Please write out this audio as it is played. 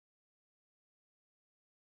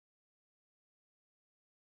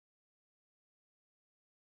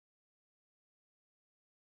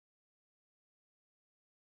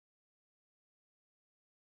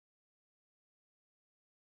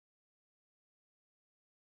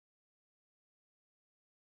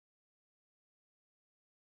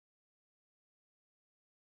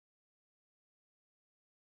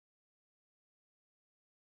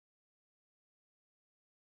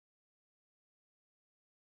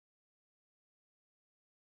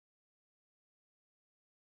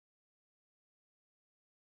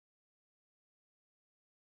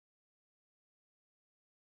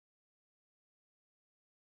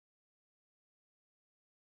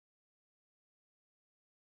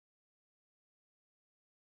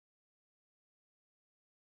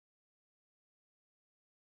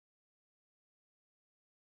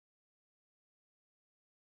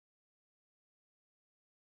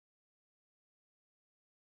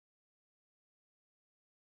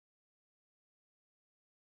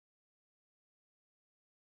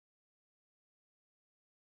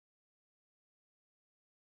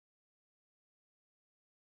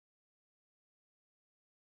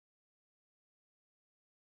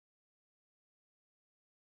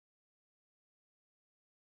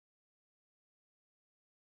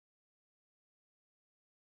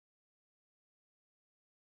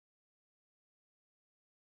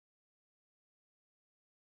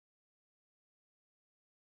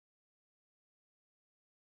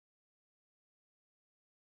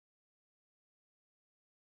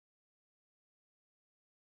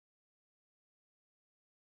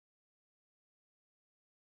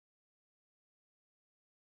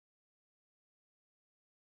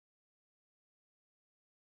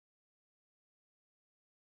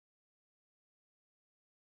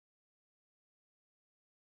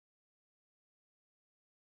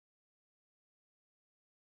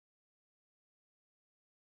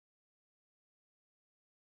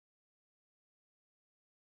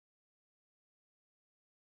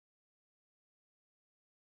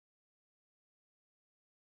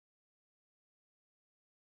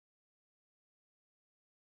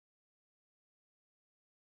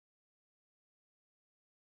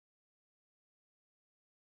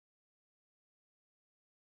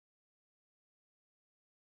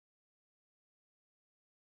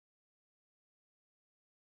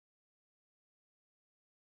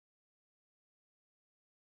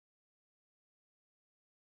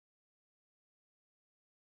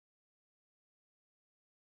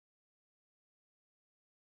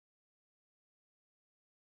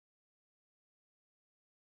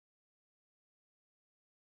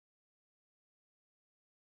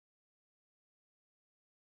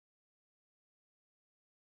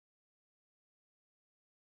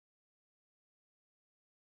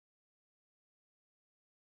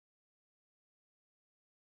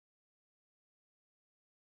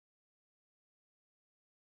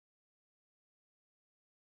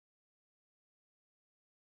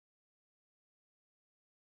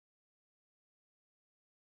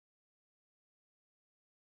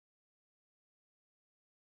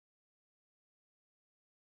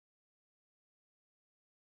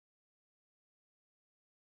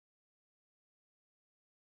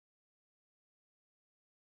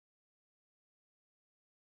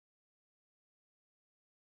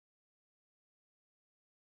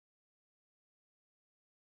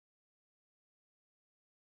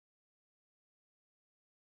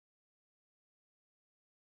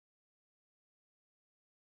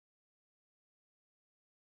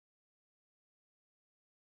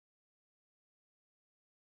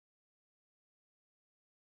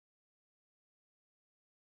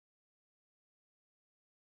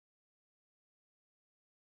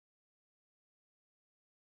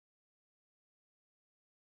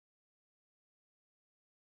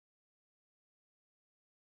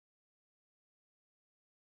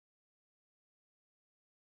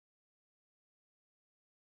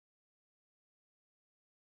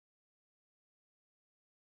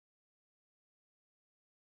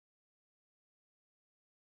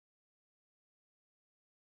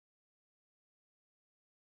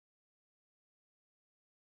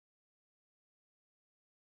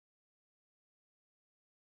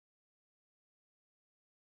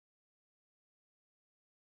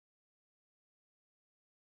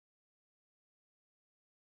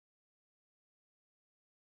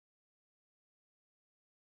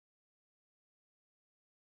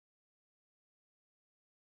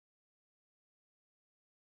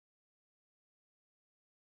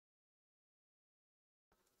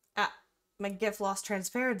My GIF lost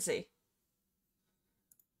transparency.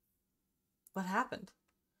 What happened?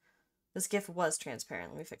 This GIF was transparent.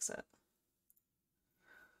 Let me fix it.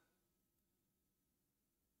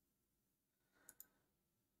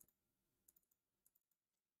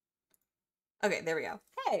 Okay, there we go.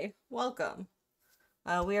 Hey, welcome.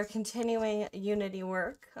 We are continuing Unity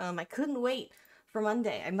work. I couldn't wait for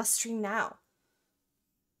Monday. I must stream now.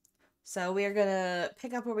 So we are gonna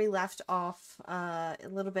pick up where we left off a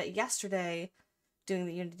little bit yesterday, doing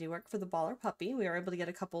the Unity work for the baller puppy. We were able to get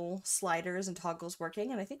a couple sliders and toggles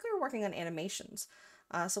working, and I think we were working on animations.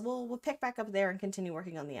 So we'll pick back up there and continue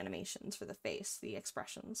working on the animations for the face, the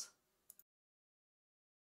expressions.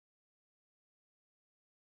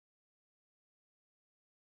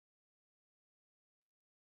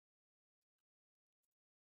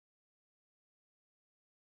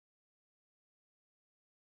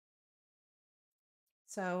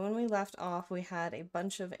 So when we left off, we had a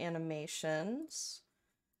bunch of animations.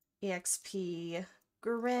 EXP,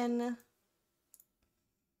 grin,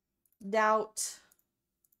 doubt,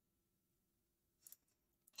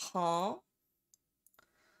 huh,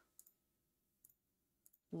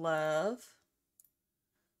 love,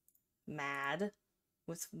 mad,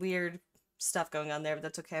 with weird stuff going on there, but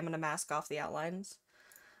that's okay. I'm going to mask off the outlines.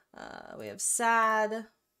 We have sad,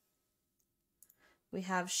 we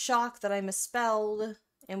have shock that I misspelled,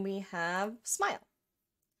 and we have smile.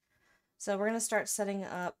 So we're going to start setting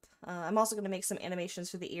up, I'm also going to make some animations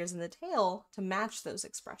for the ears and the tail to match those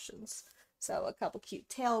expressions. So a couple cute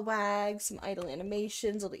tail wags, some idle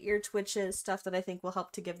animations, little ear twitches, stuff that I think will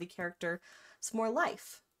help to give the character some more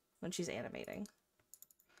life when she's animating.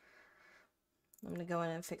 I'm going to go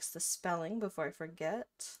in and fix the spelling before I forget.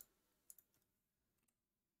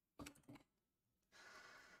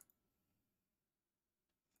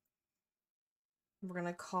 We're going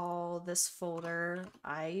to call this folder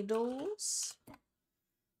Idols.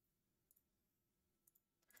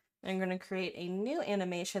 I'm going to create a new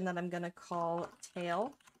animation that I'm going to call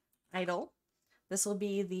Tail Idle. This will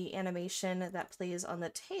be the animation that plays on the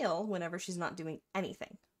tail whenever she's not doing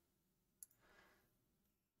anything.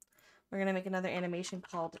 We're going to make another animation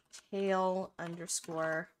called tail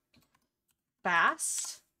underscore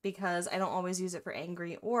fast because I don't always use it for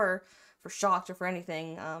angry or for shocked or for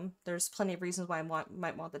anything. There's plenty of reasons why I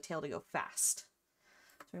might want the tail to go fast. So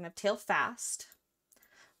we're going to have tail fast.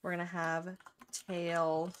 We're going to have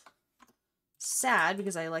tail sad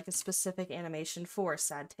because I like a specific animation for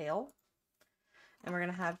sad tail. And we're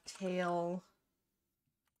going to have tail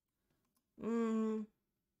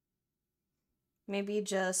maybe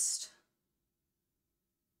just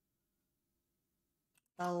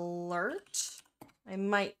alert. I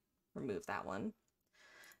might remove that one.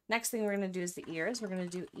 Next thing we're going to do is the ears. We're going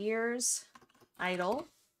to do ears idle,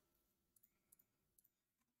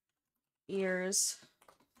 ears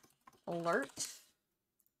alert,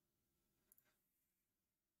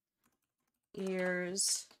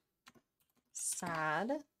 ears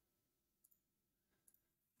sad,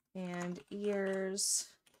 and ears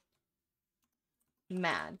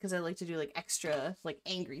mad because I like to do like extra like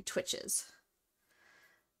angry twitches.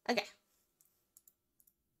 Okay.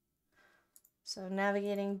 So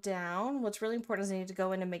navigating down, what's really important is I need to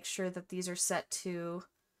go in and make sure that these are set to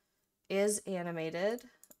is animated,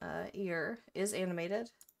 ear is animated,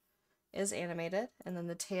 and then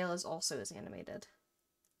the tail is also is animated.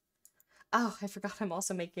 Oh, I forgot I'm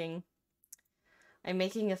also making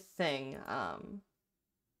a thing.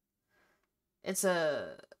 It's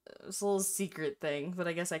a little secret thing, but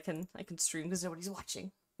I guess I can stream because nobody's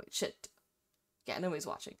watching. Wait, shit. Yeah, nobody's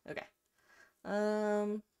watching. Okay.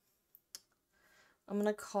 I'm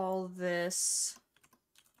gonna call this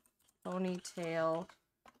ponytail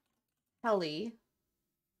Helly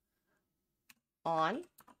on.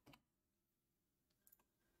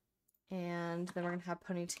 And then we're gonna have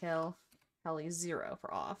ponytail Helly 0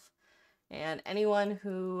 for off. And anyone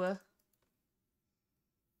who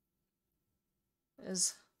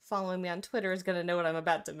is following me on Twitter is gonna know what I'm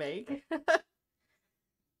about to make.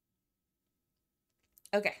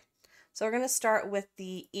 Okay, so we're gonna start with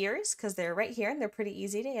the ears because they're right here and they're pretty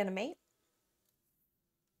easy to animate.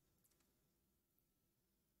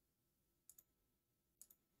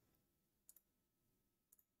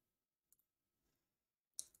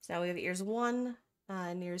 So now we have ears 1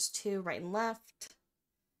 and ears 2 right and left.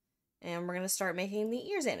 And we're going to start making the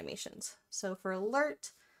ears animations. So for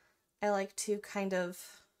alert, I like to kind of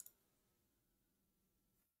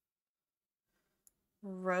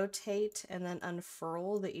rotate and then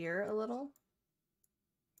unfurl the ear a little.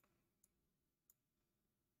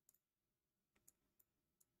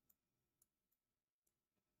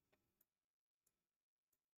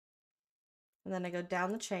 And then I go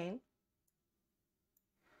down the chain.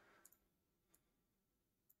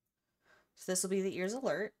 So this will be the ears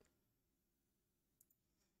alert.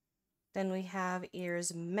 Then we have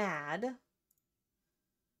ears mad.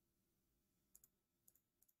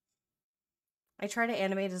 I try to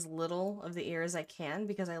animate as little of the ear as I can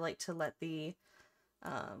because I like to let the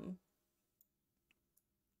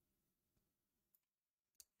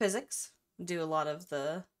physics do a lot of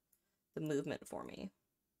the movement for me.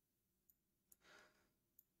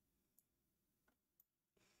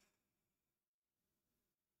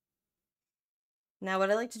 Now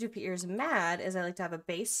what I like to do for ears mad is I like to have a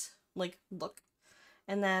base like look,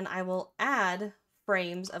 and then I will add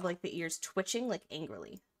frames of like the ears twitching like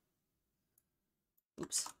angrily.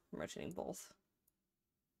 Oops, I'm rotating both.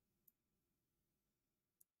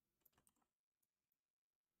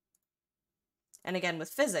 And again, with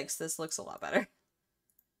physics, this looks a lot better.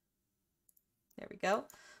 There we go.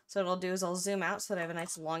 So what I'll do is I'll zoom out so that I have a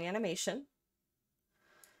nice long animation.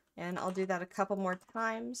 And I'll do that a couple more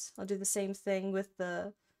times. I'll do the same thing with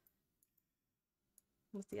the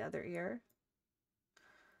other ear.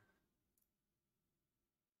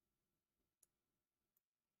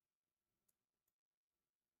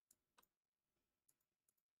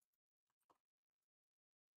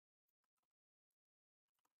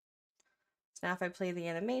 So now if I play the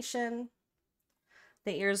animation,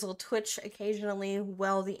 the ears will twitch occasionally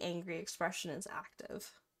while the angry expression is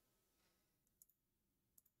active.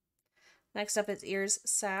 Next up is ears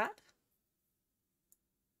sad.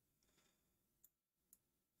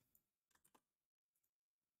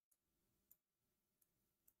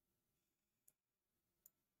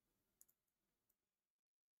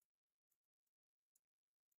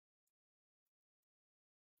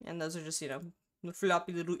 And those are just, you know, the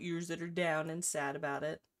floppy little ears that are down and sad about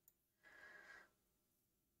it.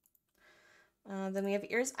 Then we have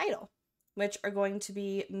ears idle, which are going to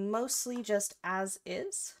be mostly just as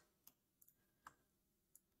is.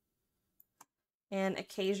 And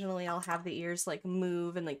occasionally I'll have the ears like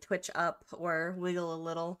move and like twitch up or wiggle a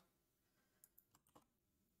little.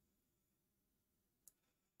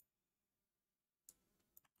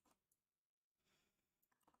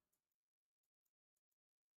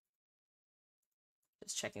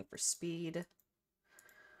 Just checking for speed.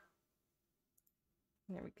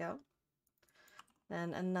 There we go.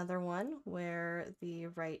 Then another one where the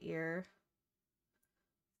right ear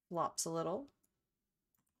flops a little.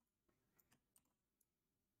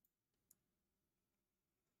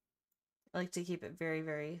 I like to keep it very,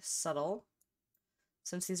 very subtle,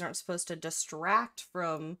 since these aren't supposed to distract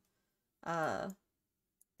from the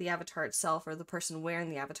avatar itself or the person wearing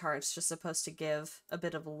the avatar. It's just supposed to give a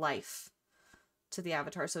bit of life to the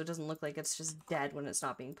avatar so it doesn't look like it's just dead when it's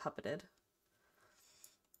not being puppeted.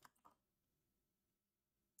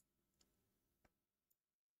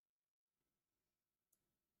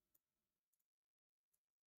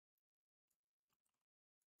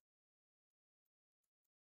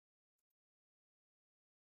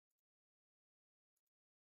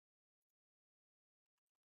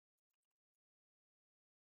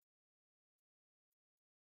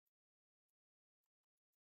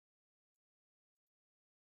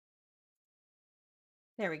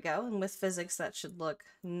 There we go, and with physics that should look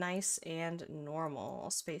nice and normal.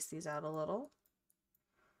 I'll space these out a little.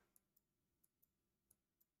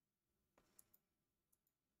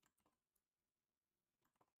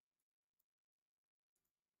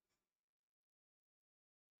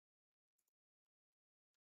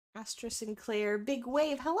 Astra Sinclair, Big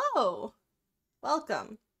Wave, hello!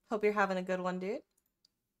 Welcome. Hope you're having a good one, dude.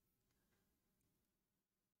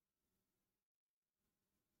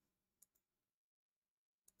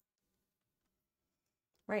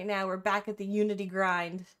 Right now, we're back at the Unity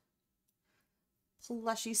grind.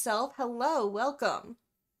 Plushy self, hello, welcome.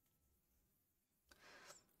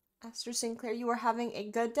 Astra Sinclair, you are having a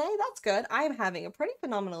good day? That's good. I am having a pretty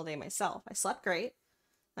phenomenal day myself. I slept great.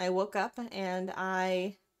 I woke up and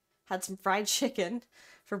I had some fried chicken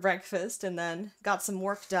for breakfast and then got some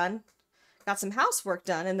work done. Got some housework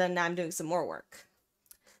done, and then now I'm doing some more work.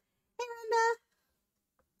 Hey, Rhonda.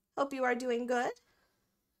 Hope you are doing good.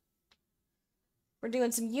 We're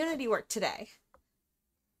doing some Unity work today.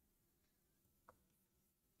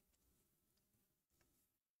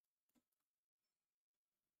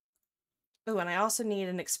 Oh, and I also need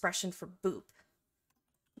an expression for boop.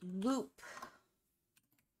 Boop.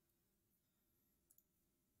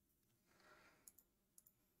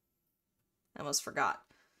 I almost forgot.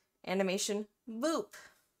 Animation boop.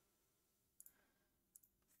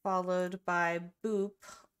 Followed by boop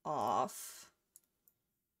off.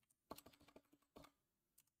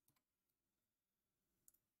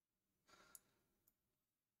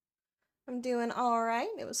 I'm doing all right.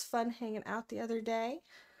 It was fun hanging out the other day.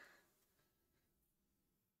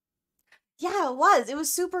 Yeah, it was. It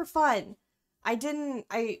was super fun. I didn't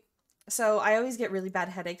so I always get really bad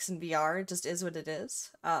headaches in VR. It just is what it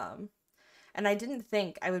is. And I didn't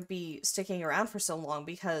think I would be sticking around for so long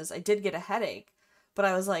because I did get a headache, but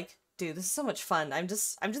I was like, dude, this is so much fun. I'm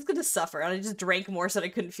just gonna suffer. And I just drank more so that I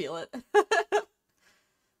couldn't feel it.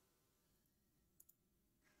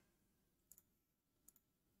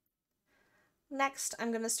 Next,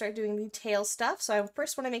 I'm gonna start doing the tail stuff. So I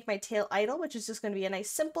first want to make my tail idle, which is just gonna be a nice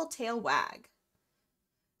simple tail wag.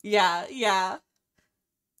 Yeah, yeah.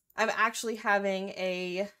 I'm actually having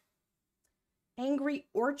a Angry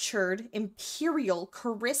Orchard Imperial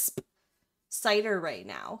Crisp cider right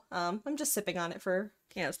now. I'm just sipping on it for,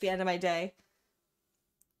 it's the end of my day.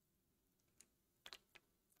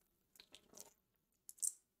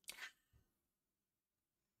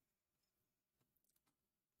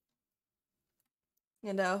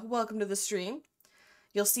 And welcome to the stream.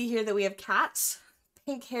 You'll see here that we have cats,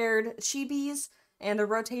 pink-haired chibis, and a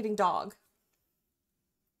rotating dog.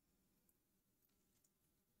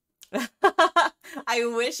 I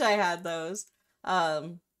wish I had those.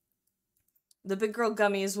 The Big Girl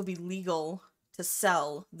gummies will be legal to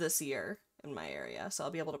sell this year in my area, so I'll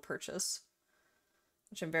be able to purchase,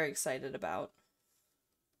 which I'm very excited about.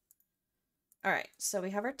 Alright, so we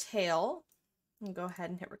have our tail. I'll go ahead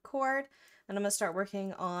and hit record, and I'm going to start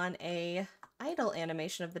working on a idle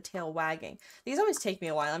animation of the tail wagging. These always take me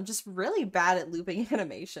a while. I'm just really bad at looping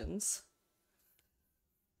animations.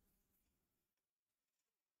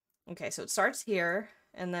 Okay, so it starts here,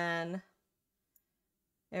 and then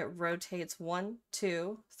it rotates 1,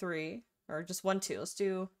 2, 3, or just 1, 2. Let's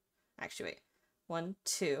do, actually, wait. 1,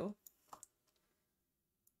 2.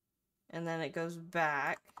 And then it goes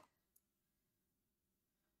back.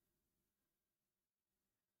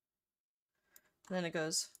 And then it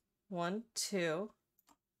goes 1, 2.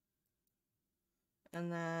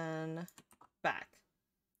 And then back.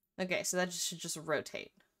 Okay, so that should just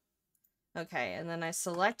rotate. Okay, and then I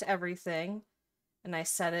select everything, and I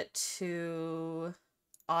set it to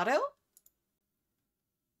auto?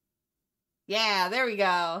 Yeah, there we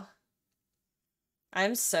go.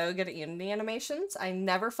 I'm so good at Unity animations. I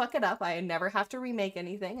never fuck it up. I never have to remake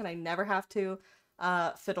anything, and I never have to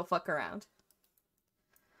fiddle fuck around.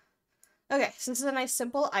 Okay, so this is a nice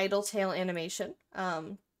simple idle tail animation.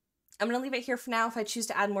 I'm gonna leave it here for now. If I choose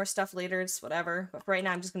to add more stuff later, it's whatever. But for right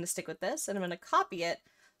now, I'm just gonna stick with this, and I'm gonna copy it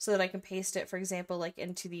so that I can paste it, for example, like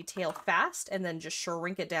into the tail fast, and then just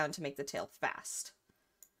shrink it down to make the tail fast.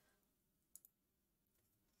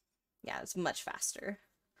 Yeah, it's much faster.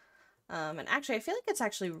 And actually, I feel like it's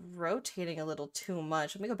actually rotating a little too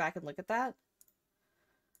much. Let me go back and look at that.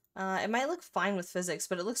 It might look fine with physics,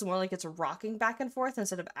 but it looks more like it's rocking back and forth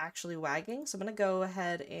instead of actually wagging. So I'm gonna go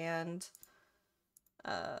ahead and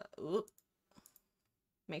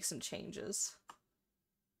make some changes.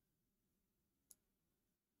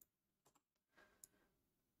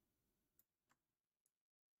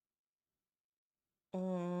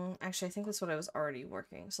 Actually, I think that's what I was already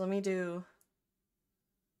working. So let me do...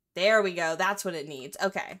 There we go. That's what it needs.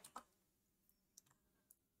 Okay.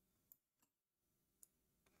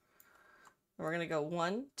 We're going to go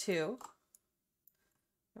 1, 2.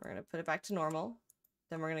 We're going to put it back to normal.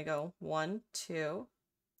 Then we're going to go 1, 2.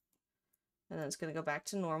 And then it's going to go back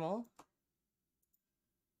to normal.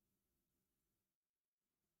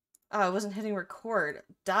 Oh, I wasn't hitting record.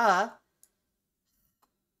 Duh.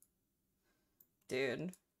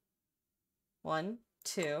 Dude. 1,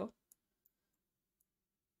 2.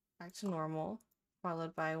 Back to normal.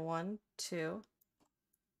 Followed by 1, 2.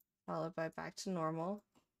 Followed by back to normal.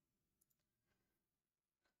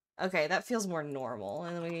 Okay, that feels more normal.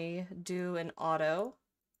 And then we do an auto.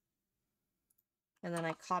 And then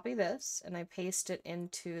I copy this and I paste it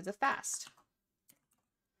into the fast.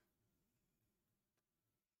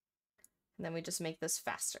 And then we just make this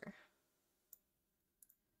faster.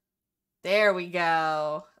 There we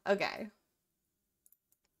go. Okay.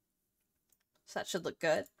 So that should look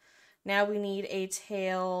good. Now we need a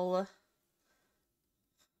tail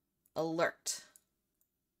alert.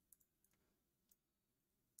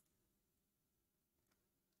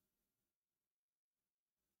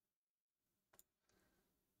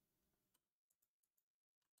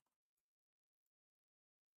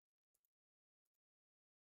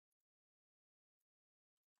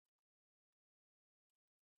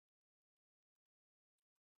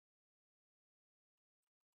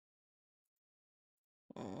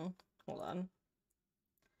 Hold on.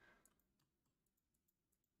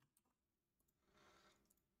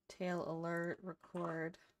 Tail alert,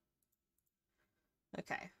 record.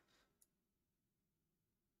 Okay.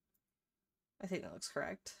 I think that looks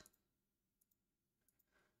correct.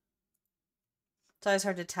 It's always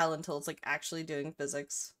hard to tell until it's like actually doing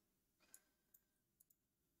physics.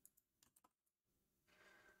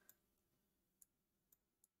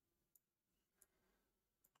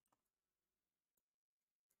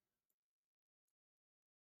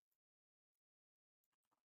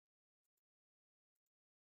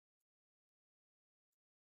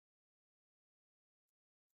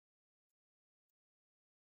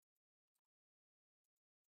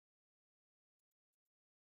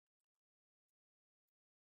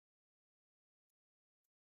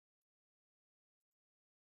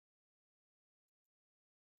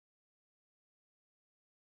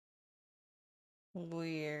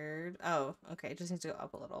 Weird. Oh, okay. It just needs to go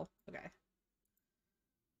up a little. Okay.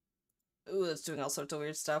 Ooh, it's doing all sorts of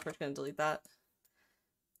weird stuff. We're just gonna delete that.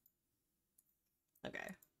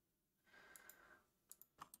 Okay.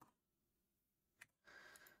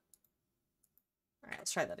 Alright,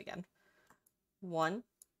 let's try that again. 1,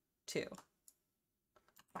 2.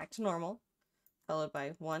 Back to normal. Followed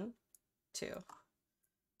by 1, 2.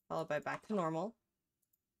 Followed by back to normal.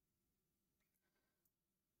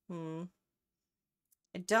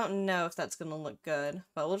 I don't know if that's gonna look good,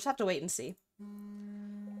 but we'll just have to wait and see.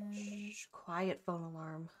 Shh, quiet phone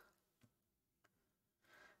alarm.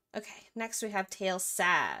 Okay, next we have tail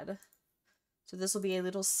sad. So this will be a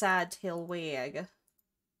little sad tail wag.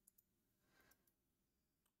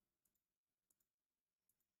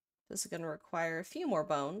 This is going to require a few more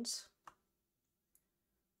bones.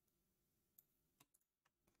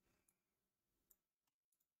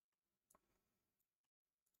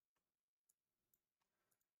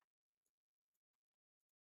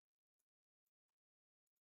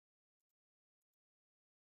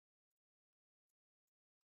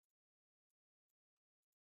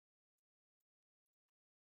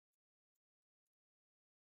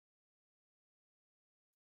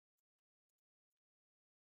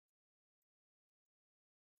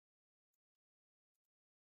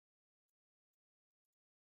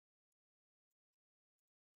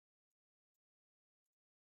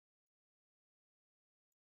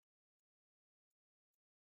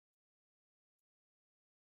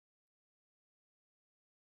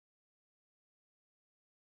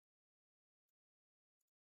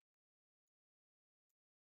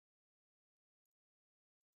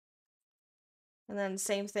 And then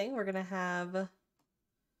same thing, we're going to have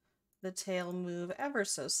the tail move ever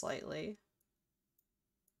so slightly.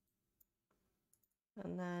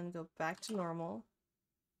 And then go back to normal.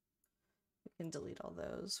 We can delete all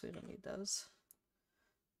those. We don't need those.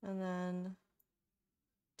 And then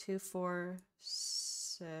 2, 4,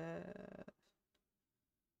 6.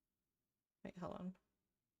 Wait, hold on.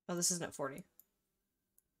 Oh, this isn't at 40.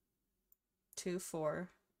 2, 4.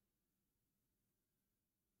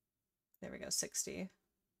 There we go, 60.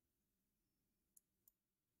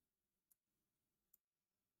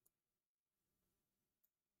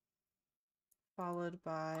 Followed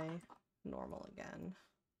by normal again.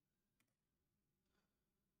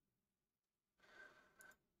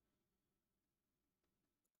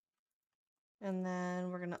 And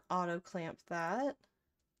then we're going to auto clamp that.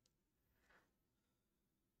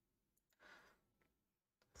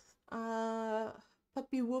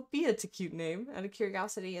 Puppy Whoopie, it's a cute name. Out of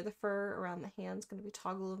curiosity, the fur around the hand's going to be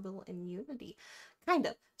toggleable in Unity. Kind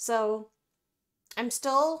of. So, I'm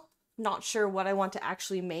still not sure what I want to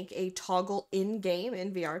actually make a toggle in-game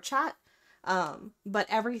in VRChat. But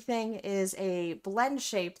everything is a blend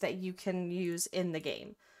shape that you can use in the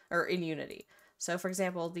game, or in Unity. So, for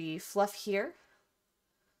example, the fluff here.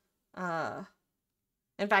 In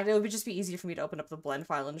fact, it would just be easier for me to open up the blend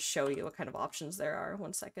file and show you what kind of options there are.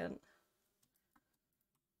 1 second.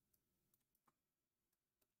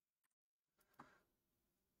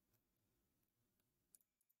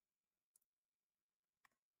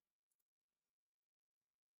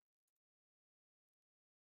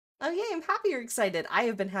 Oh yay, I'm happy you're excited. I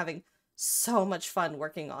have been having so much fun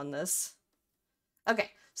working on this.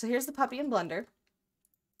 Okay, so here's the puppy in Blender.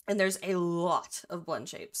 And there's a lot of blend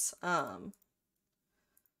shapes.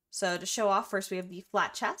 So to show off, first we have the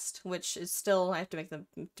flat chest, which is still, I have to make the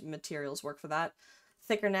materials work for that.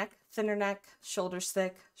 Thicker neck, thinner neck, shoulders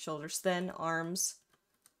thick, shoulders thin, arms,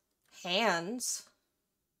 hands,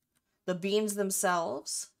 the beans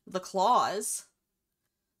themselves, the claws,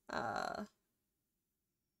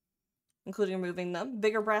 including removing them,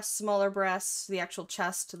 bigger breasts, smaller breasts, the actual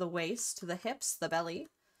chest, the waist, the hips, the belly,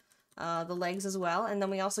 the legs as well. And then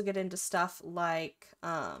we also get into stuff like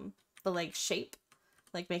the leg shape,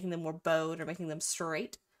 like making them more bowed or making them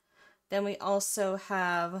straight. Then we also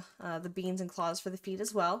have the beans and claws for the feet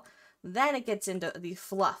as well. Then it gets into the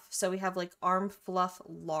fluff. So we have like arm fluff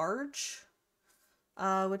large,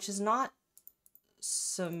 which is not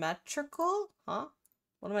symmetrical. Huh?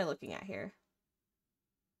 What am I looking at here?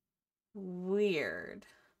 Weird.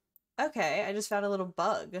 Okay, I just found a little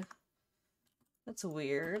bug. That's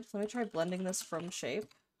weird. Let me try blending this from shape.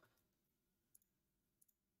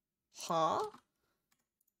 Huh?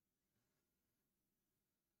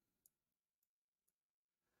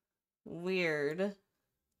 Weird.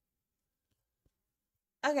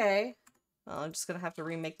 Okay. Well, I'm just gonna have to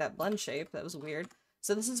remake that blend shape. That was weird.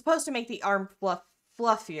 So this is supposed to make the arm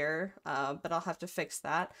fluffier, but I'll have to fix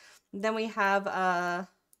that. Then we have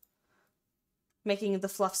making the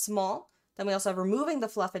fluff small. Then we also have removing the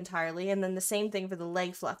fluff entirely, and then the same thing for the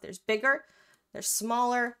leg fluff. There's bigger, there's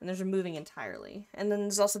smaller, and there's removing entirely. And then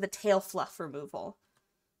there's also the tail fluff removal.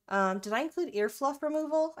 Did I include ear fluff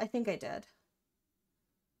removal? I think I did.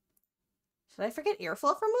 Did I forget ear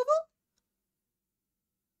fluff removal?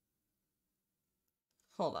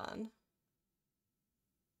 Hold on.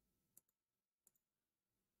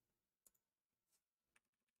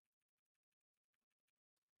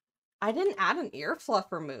 I didn't add an ear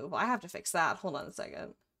fluff remove. I have to fix that. Hold on a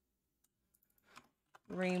second.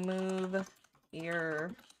 Remove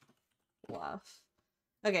ear fluff.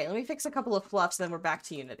 Okay, let me fix a couple of fluffs, then we're back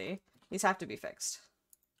to Unity. These have to be fixed.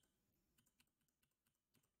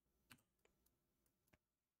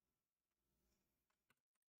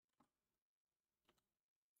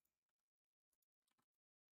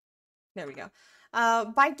 There we go.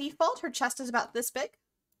 By default, her chest is about this big.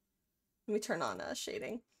 Let me turn on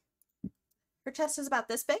shading. Her chest is about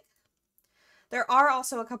this big. There are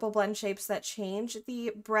also a couple blend shapes that change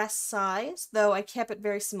the breast size, though I kept it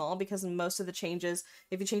very small because most of the changes,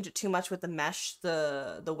 if you change it too much with the mesh,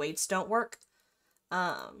 the weights don't work.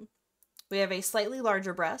 We have a slightly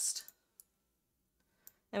larger breast,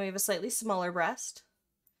 and we have a slightly smaller breast,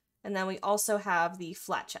 and then we also have the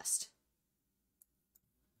flat chest.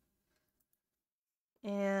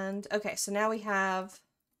 And okay, so now we have,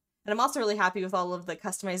 and I'm also really happy with all of the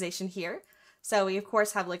customization here. So we of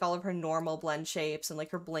course have like all of her normal blend shapes and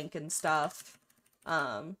like her blink and stuff.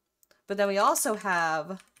 But then we also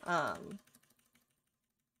have, I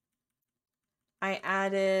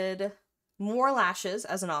added more lashes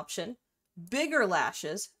as an option, bigger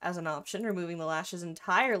lashes as an option, removing the lashes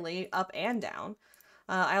entirely up and down.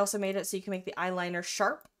 I also made it so you can make the eyeliner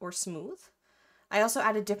sharp or smooth. I also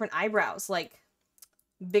added different eyebrows, like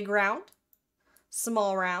big round,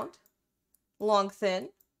 small round, long thin,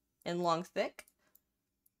 and long thick.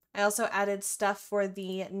 I also added stuff for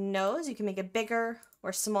the nose. You can make it bigger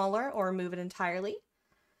or smaller or remove it entirely.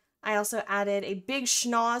 I also added a big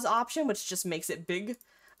schnoz option, which just makes it big.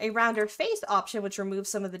 A rounder face option, which removes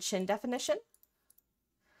some of the chin definition.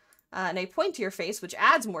 And a pointier face, which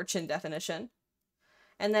adds more chin definition.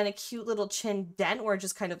 And then a cute little chin dent where it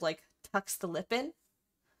just kind of like tucks the lip in.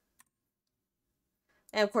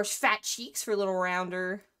 And of course, fat cheeks for a little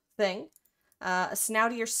rounder thing. A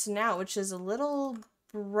snoutier snout, which is a little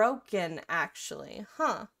broken, actually.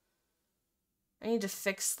 Huh. I need to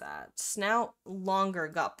fix that. Snout longer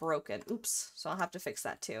got broken. Oops. So I'll have to fix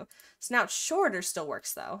that too. Snout shorter still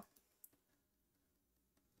works, though.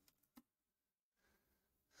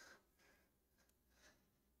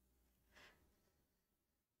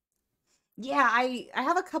 Yeah, I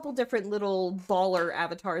have a couple different little baller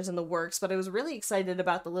avatars in the works, but I was really excited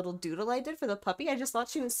about the little doodle I did for the puppy. I just thought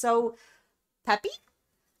she was so peppy.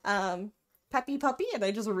 Peppy puppy, and I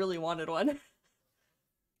just really wanted one.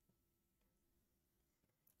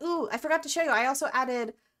 Ooh, I forgot to show you. I also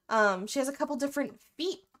added, she has a couple different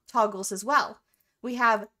feet toggles as well. We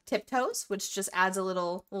have tiptoes, which just adds a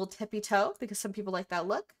little tippy toe because some people like that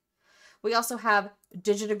look. We also have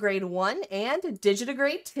digitigrade 1 and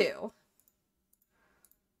digitigrade 2.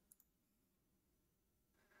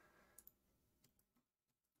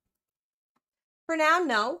 For now,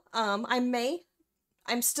 no.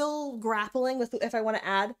 I'm still grappling with if I want to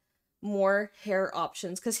add more hair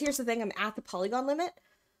options. Because here's the thing, I'm at the polygon limit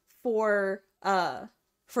for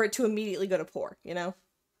it to immediately go to pour, you know?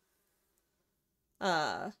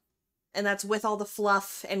 And that's with all the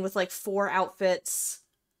fluff and with like 4 outfits.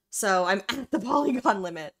 So I'm at the polygon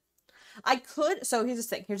limit. I could, so here's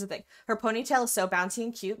the thing. Her ponytail is so bouncy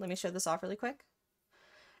and cute. Let me show this off really quick.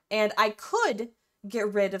 And I could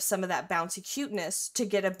get rid of some of that bouncy cuteness to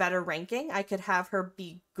get a better ranking. I could have her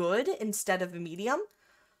be good instead of a medium.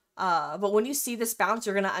 But when you see this bounce,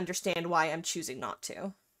 you're going to understand why I'm choosing not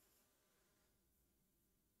to.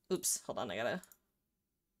 Oops, hold on, I gotta...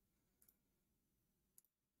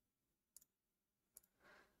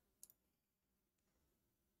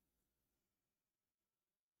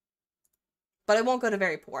 But I won't go to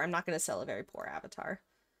very poor. I'm not going to sell a very poor avatar.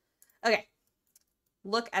 Okay.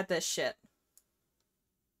 Look at this shit.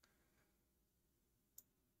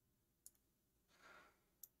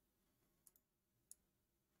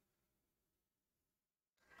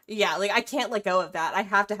 Yeah, like, I can't let go of that. I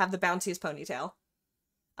have to have the bounciest ponytail.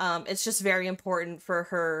 It's just very important for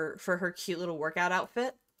her cute little workout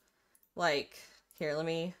outfit. Like, here, let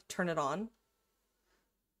me turn it on.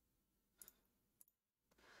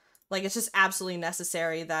 Like, it's just absolutely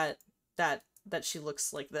necessary that she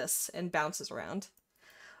looks like this and bounces around.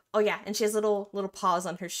 Oh yeah, and she has little paws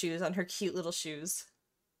on her shoes, on her cute little shoes.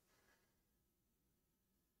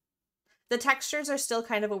 The textures are still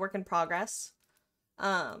kind of a work in progress.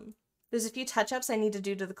 There's a few touch-ups I need to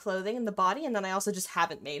do to the clothing and the body, and then I also just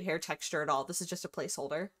haven't made hair texture at all. This is just a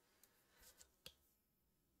placeholder.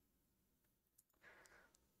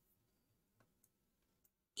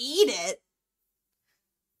 Eat it?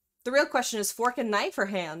 The real question is fork and knife or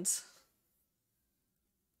hands?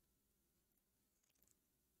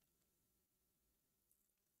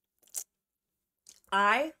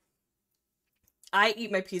 I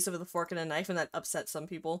eat my pizza with a fork and a knife, and that upsets some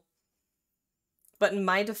people. But in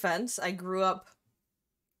my defense, I grew up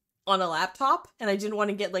on a laptop, and I didn't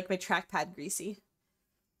want to get, like, my trackpad greasy.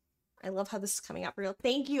 I love how this is coming out real.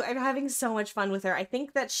 Thank you. I'm having so much fun with her. I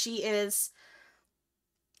think that she is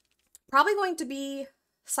probably going to be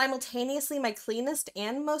simultaneously my cleanest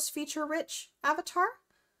and most feature-rich avatar.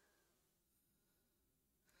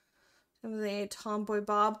 The Tomboy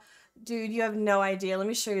Bob. Dude, you have no idea. Let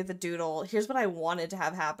me show you the doodle. Here's what I wanted to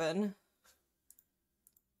have happen.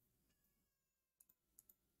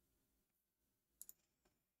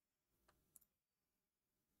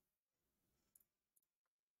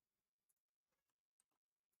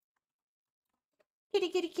 Kitty,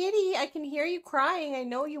 kitty, kitty, I can hear you crying. I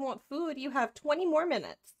know you want food. You have 20 more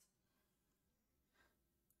minutes.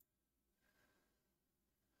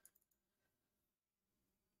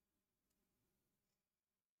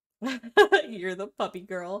 You're the puppy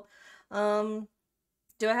girl. Do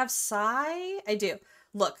I have Sai? I do.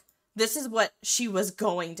 Look, this is what she was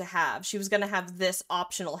going to have. She was gonna have this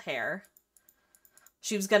optional hair.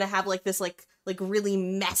 She was gonna have, like, this, like really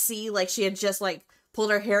messy, like, she had just, like,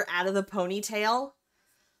 pulled her hair out of the ponytail.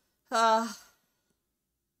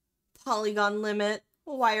 Polygon limit.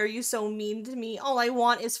 Why are you so mean to me? All I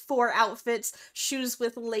want is 4 outfits, shoes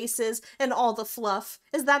with laces, and all the fluff.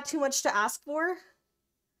 Is that too much to ask for?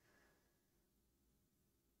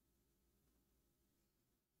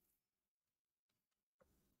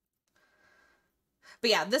 But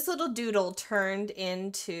yeah, this little doodle turned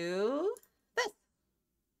into this.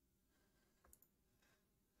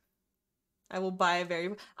 I will buy a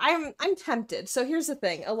very... I'm tempted. So here's the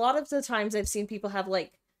thing. A lot of the times I've seen people have,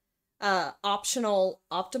 like, optional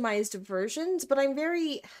optimized versions, but I'm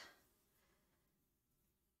very...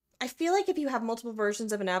 I feel like if you have multiple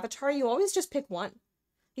versions of an avatar, you always just pick one.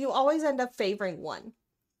 You always end up favoring one.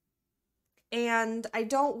 And I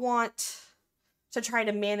don't want to try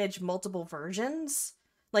to manage multiple versions.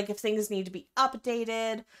 Like, if things need to be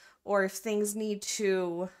updated, or if things need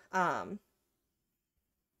to,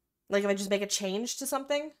 like, if I just make a change to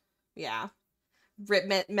something. Yeah.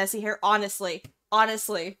 Rip messy hair. Honestly.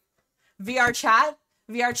 VRChat,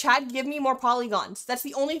 give me more polygons. That's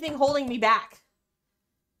the only thing holding me back.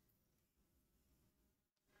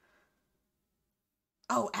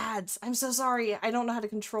 Oh, ads. I'm so sorry. I don't know how to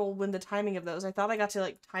control when the timing of those. I thought I got to,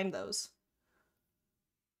 like, time those.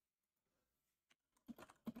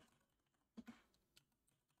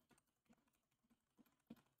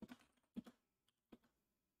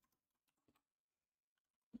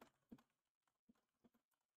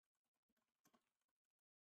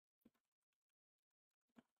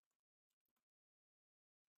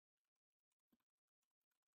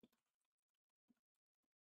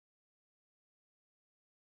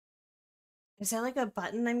 Is there, like, a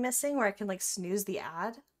button I'm missing where I can, like, snooze the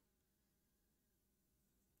ad?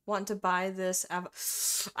 Want to buy this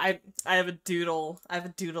I have a doodle. I have a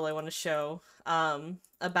doodle I want to show.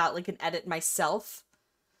 About, like, an edit myself.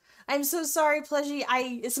 I'm so sorry, Pledgy.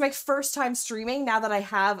 It's my first time streaming now that I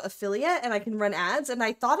have affiliate and I can run ads, and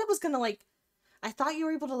I thought it was gonna, like, I thought you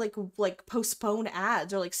were able to, like postpone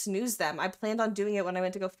ads or, like, snooze them. I planned on doing it when I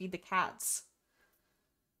went to go feed the cats.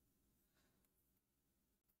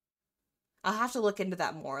 I'll have to look into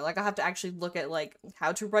that more. Like, I'll have to actually look at, like,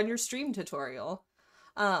 how to run your stream tutorial.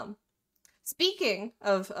 Speaking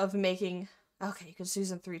of making... Okay, you can snooze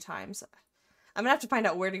them 3 times. I'm gonna have to find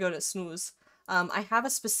out where to go to snooze. I have a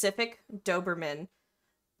specific Doberman.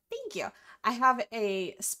 Thank you. I have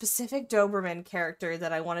a specific Doberman character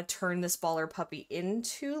that I want to turn this baller puppy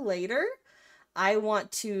into later. I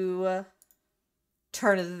want to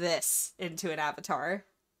turn this into an avatar.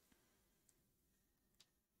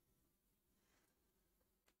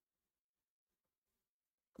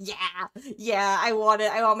 Yeah, yeah, I want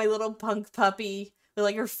it. I want my little punk puppy with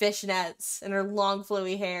like her fishnets and her long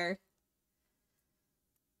flowy hair.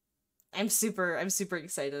 I'm super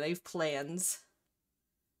excited. I have plans.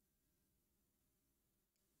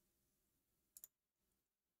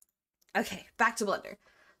 Okay, back to Blender.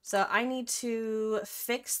 So I need to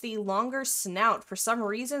fix the longer snout. For some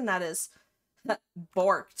reason, that is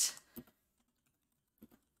borked.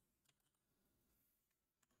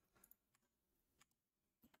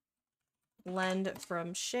 Blend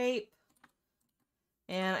from shape.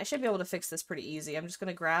 And I should be able to fix this pretty easy. I'm just going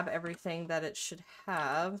to grab everything that it should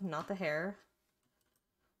have, not the hair.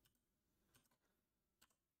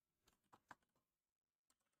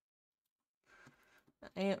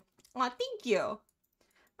 Oh, thank you.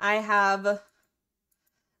 I've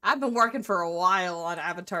been working for a while on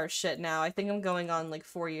Avatar shit now. I think I'm going on like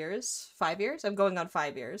 4 years, 5 years? I'm going on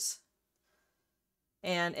 5 years.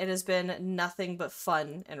 And it has been nothing but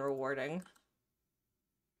fun and rewarding.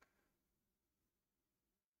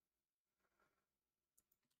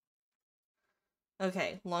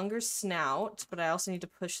 Okay, longer snout, but I also need to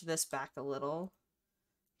push this back a little.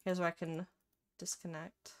 Here's where I can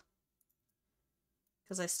disconnect.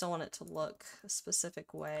 Because I still want it to look a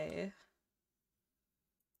specific way.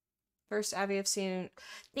 First Abby I've seen.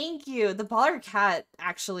 Thank you! The baller cat,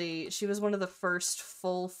 actually, she was one of the first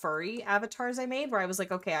full furry avatars I made, where I was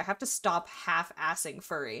like, okay, I have to stop half-assing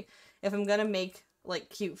furry. If I'm gonna make, like,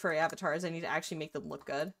 cute furry avatars, I need to actually make them look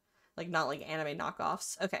good. Like, not like anime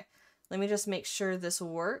knockoffs. Okay. Let me just make sure this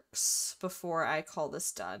works before I call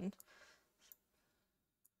this done.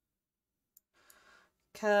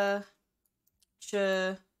 Ka, ch,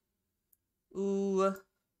 oo,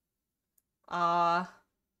 ah.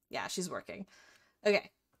 Yeah, she's working.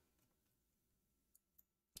 Okay.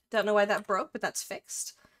 Don't know why that broke, but that's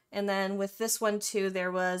fixed. And then with this one too,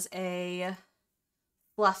 there was a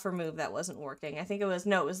fluff remove that wasn't working. I think it was,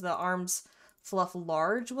 no, it was the arms fluff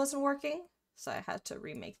large wasn't working. So I had to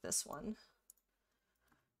remake this one.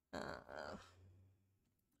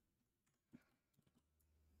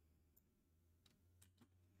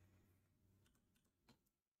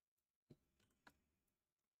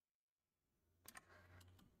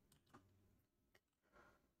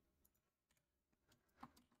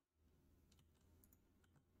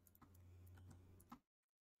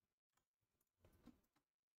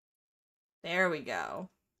 There we go.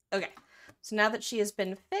 Okay, so now that she has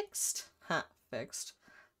been fixed,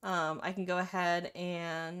 I can go ahead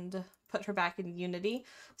and put her back in Unity.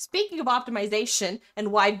 Speaking of optimization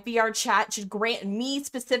and why VRChat should grant me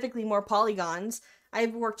specifically more polygons,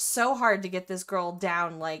 I've worked so hard to get this girl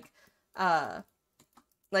down like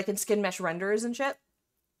in skin mesh renderers and shit.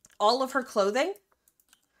 All of her clothing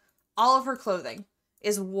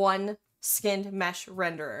is one skinned mesh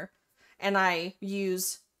renderer. And I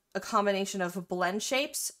use a combination of blend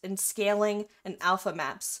shapes and scaling and alpha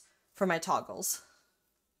maps for my toggles.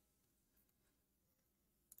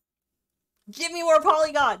 Give me more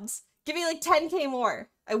polygons! Give me like 10k more.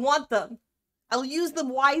 I want them. I'll use them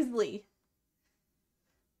wisely.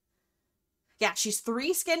 Yeah, she's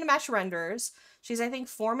 3 skinned mesh renderers. She's, I think,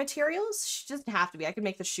 4 materials. She doesn't have to be. I could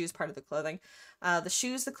make the shoes part of the clothing. The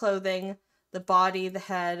shoes, the clothing, the body, the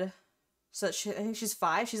head. So I think she's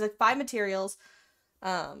 5. She's like 5 materials.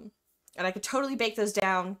 And I could totally bake those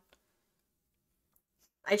down.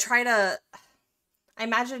 I try to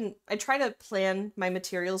plan my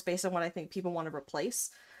materials based on what I think people want to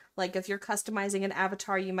replace. Like, if you're customizing an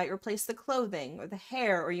avatar, you might replace the clothing or the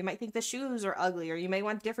hair, or you might think the shoes are ugly, or you may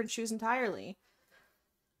want different shoes entirely.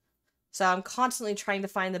 So I'm constantly trying to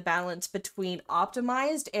find the balance between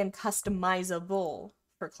optimized and customizable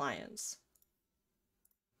for clients.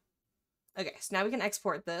 Okay, so now we can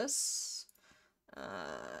export this.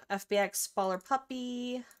 FBX Baller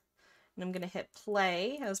Puppy. And I'm going to hit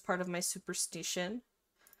play as part of my superstition.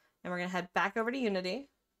 And we're going to head back over to Unity.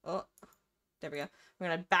 Oh, there we go. We're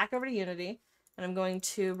going to head back over to Unity. And I'm going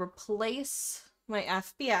to replace my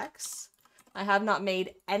FBX. I have not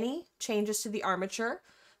made any changes to the armature.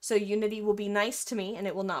 So Unity will be nice to me and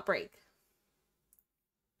it will not break.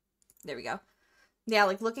 There we go. Yeah,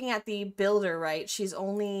 like looking at the builder, right? She's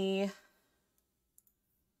only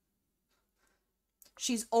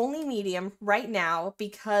medium right now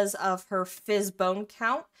because of her fizz bone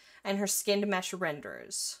count and her skinned mesh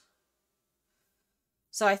renderers.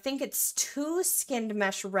 So I think it's 2 skinned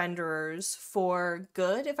mesh renderers for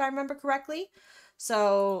good, if I remember correctly.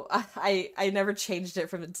 So I never changed it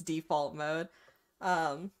from its default mode.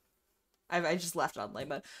 I just left it on light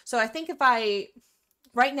mode. So I think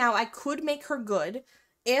right now I could make her good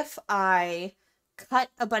if I cut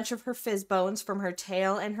a bunch of her fizz bones from her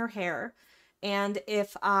tail and her hair, and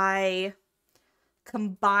if I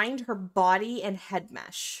combined her body and head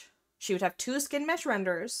mesh. She would have 2 skin mesh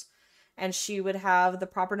renders, and she would have the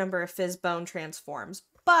proper number of fizz bone transforms.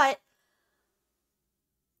 But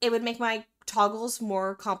it would make my toggles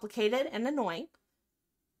more complicated and annoying.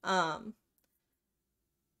 And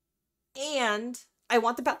I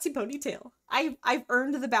want the bouncy ponytail. I've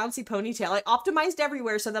earned the bouncy ponytail. I optimized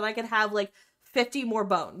everywhere so that I could have like 50 more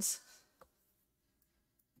bones.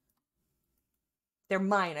 They're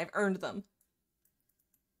mine. I've earned them.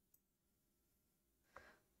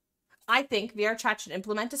 I think VRChat should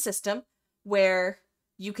implement a system where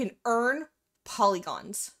you can earn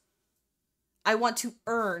polygons. I want to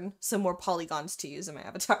earn some more polygons to use in my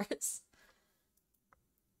avatars.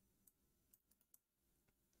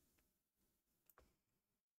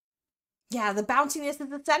 Yeah, the bounciness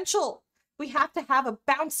is essential. We have to have a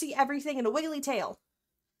bouncy everything and a wiggly tail.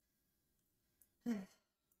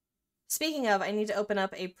 Speaking of, I need to open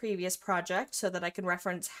up a previous project so that I can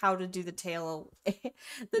reference how to do the tail,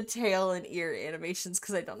 the tail and ear animations,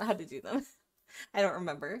 because I don't know how to do them. I don't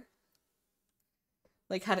remember.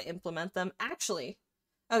 Like, how to implement them. Actually,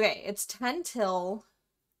 okay, it's 10 till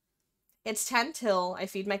I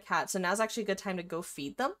feed my cat, so now's actually a good time to go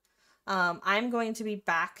feed them. I'm going to be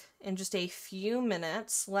back in just a few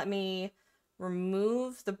minutes. Let me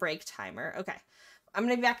remove the break timer. Okay. I'm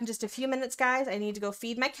going to be back in just a few minutes, guys. I need to go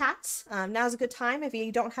feed my cats. Now's a good time. If you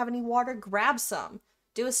don't have any water, grab some.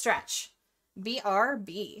 Do a stretch.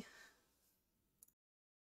 BRB.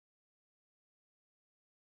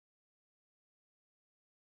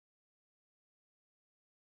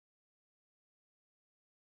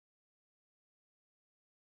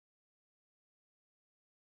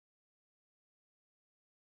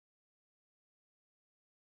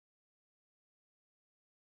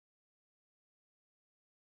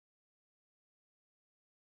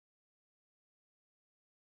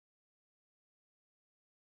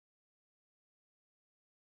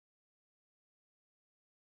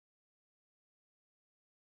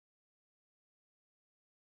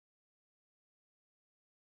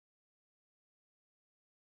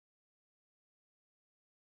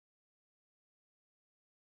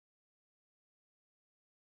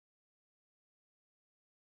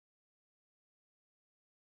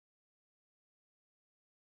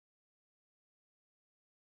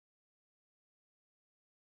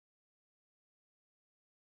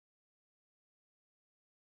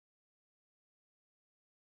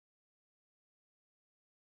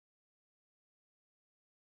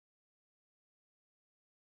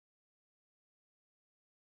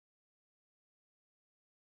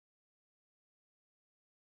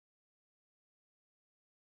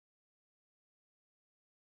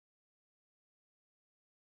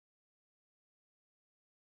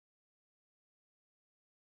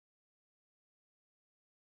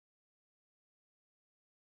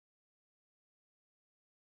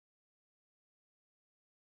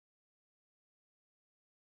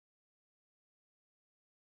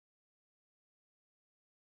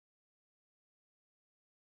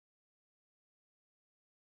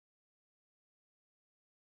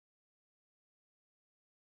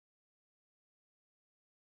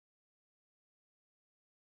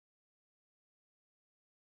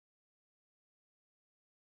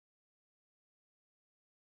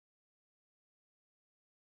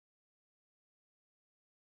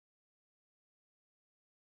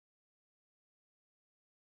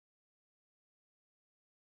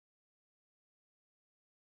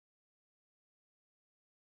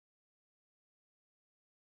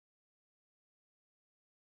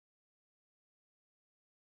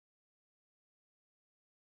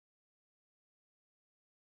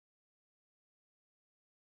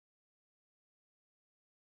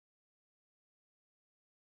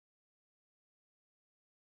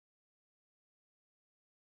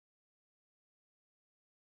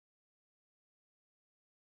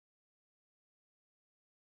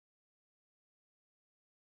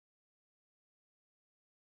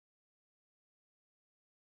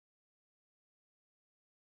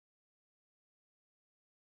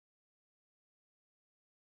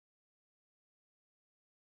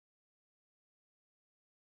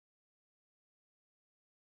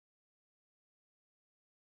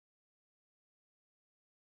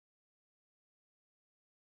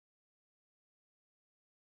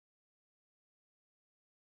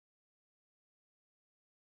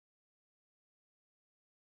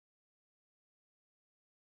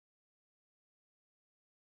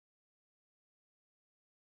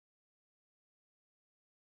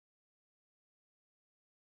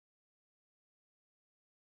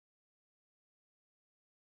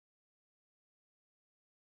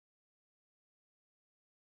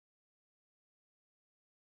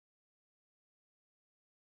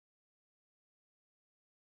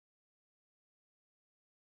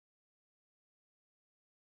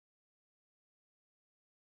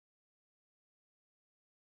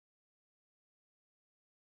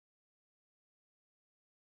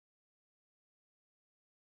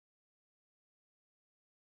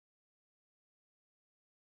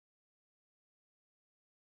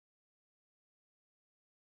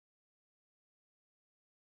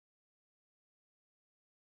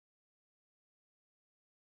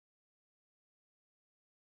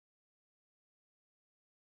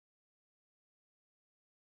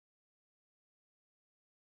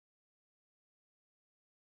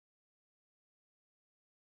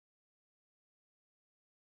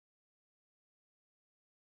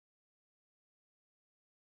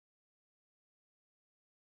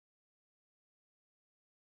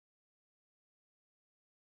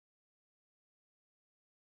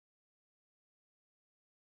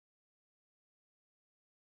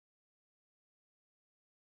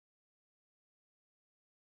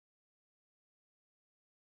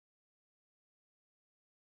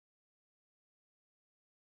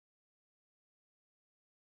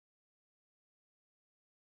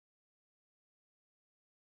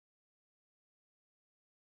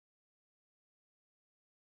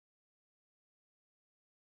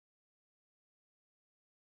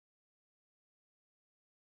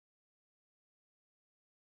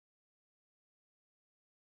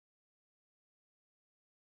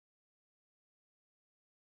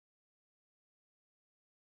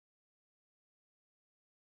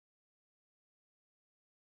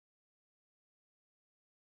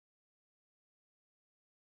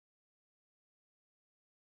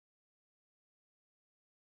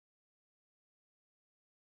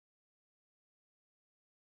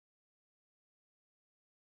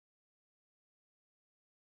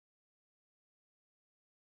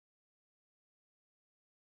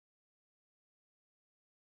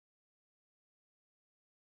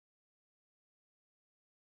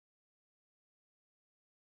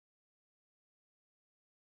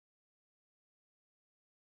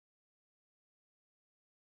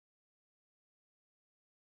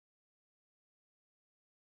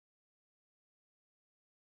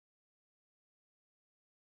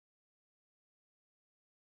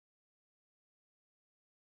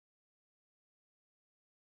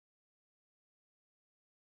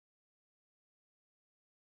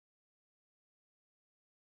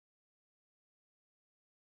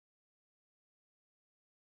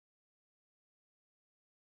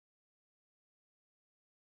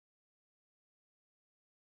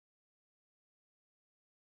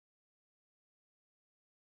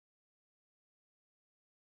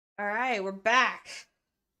 All right, we're back.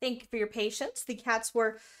 Thank you for your patience. The cats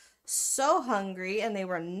were so hungry and they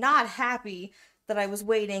were not happy that I was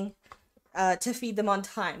waiting to feed them on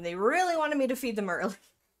time. They really wanted me to feed them early.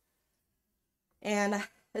 And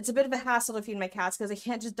it's a bit of a hassle to feed my cats because I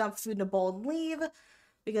can't just dump food in a bowl and leave,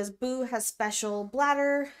 because Boo has special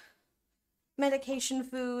bladder medication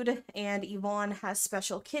food and Yvonne has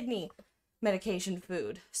special kidney medication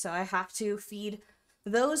food. So I have to feed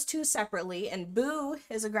those two separately, and Boo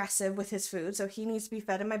is aggressive with his food, so he needs to be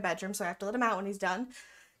fed in my bedroom, so I have to let him out when he's done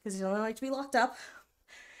because he doesn't like to be locked up.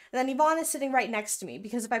 And then Yvonne is sitting right next to me,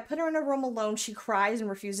 because if I put her in a room alone, she cries and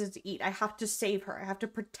refuses to eat. I have to save her. I have to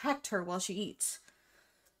protect her while she eats.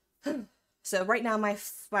 So right now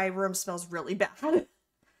my room smells really bad.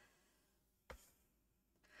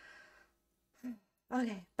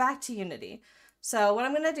 Okay, back to Unity. So what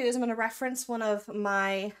I'm going to do is I'm going to reference one of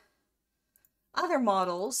my other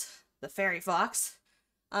models, the Fairy Fox,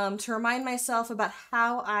 to remind myself about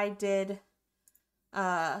how I did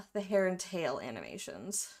the hair and tail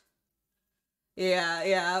animations.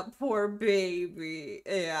 Yeah, poor baby.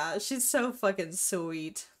 Yeah, she's so fucking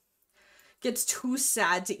sweet. Gets too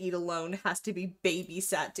sad to eat alone, has to be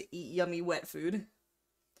babysat to eat yummy wet food.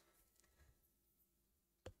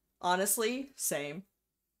 Honestly, same.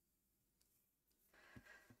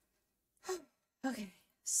 Okay,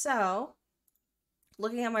 so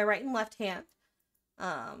looking at my right and left hand,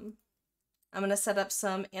 I'm gonna set up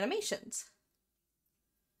some animations.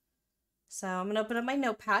 So I'm gonna open up my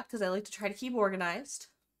notepad because I like to try to keep organized.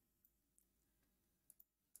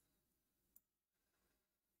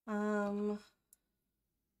 I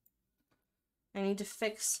need to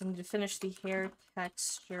finish the hair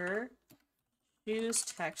texture, choose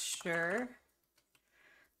texture.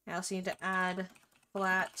 I also need to add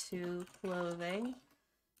flat to clothing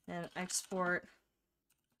and export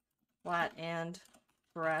flat and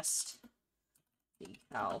breast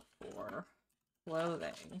decal for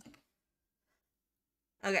clothing.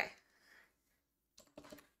 Okay.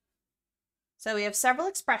 So we have several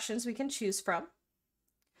expressions we can choose from.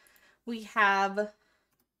 We have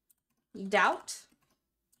doubt,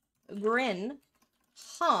 grin,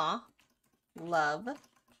 huh, love,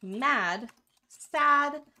 mad,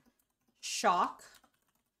 sad, shock,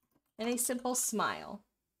 and a simple smile.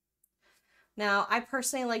 Now, I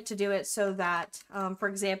personally like to do it so that, for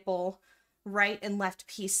example, right and left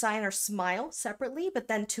peace sign or smile separately, but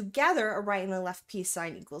then together a right and a left peace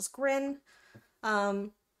sign equals grin.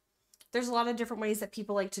 There's a lot of different ways that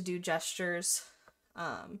people like to do gestures.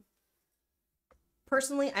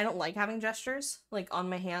 Personally, I don't like having gestures, like, on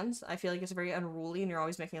my hands. I feel like it's very unruly and you're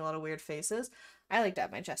always making a lot of weird faces. I like to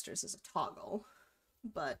have my gestures as a toggle,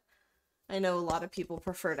 but I know a lot of people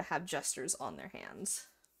prefer to have gestures on their hands.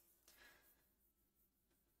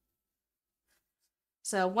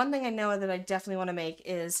 So one thing I know that I definitely want to make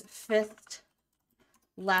is fifth,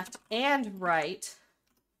 left, and right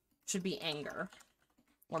should be anger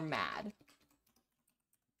or mad.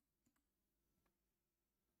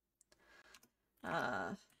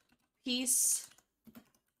 Peace,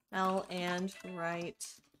 L and right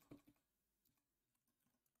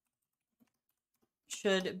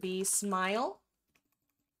should be smile.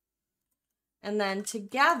 And then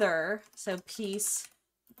together, so peace,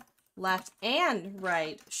 left, and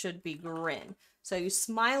right should be grin. So you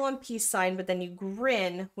smile on peace sign, but then you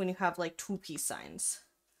grin when you have like two peace signs.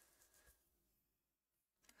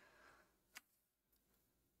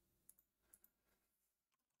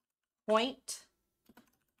 Point,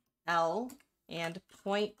 L, and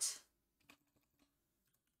point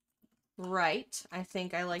right, I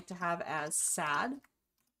think I like to have as sad.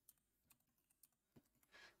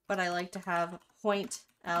 But I like to have point,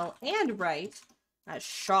 L, and right as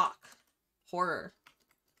shock, horror.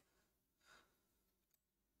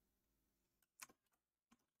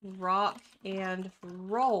 Rock and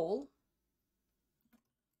roll.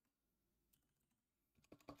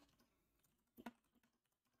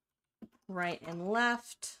 Right and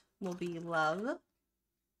left will be love.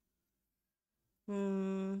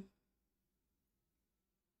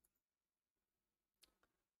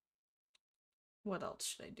 What else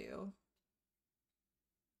should I do?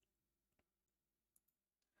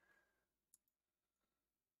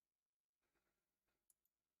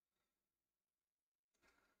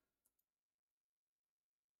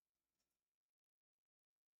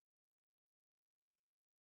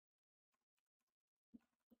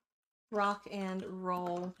 Rock and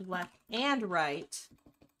roll, left and right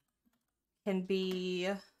can be,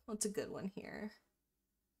 what's a good one here?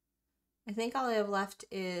 I think all I have left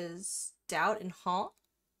is doubt and huh.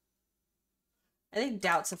 I think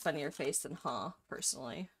doubt's a funnier face than huh,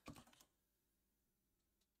 personally.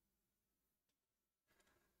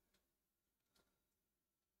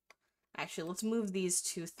 Actually, let's move these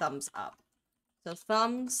to thumbs up. So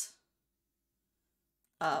thumbs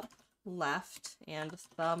up left and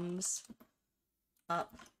thumbs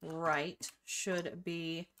up right should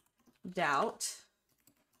be doubt.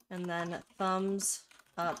 And then thumbs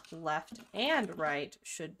up left and right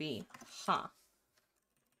should be huh.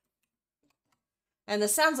 And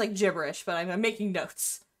this sounds like gibberish, but I'm making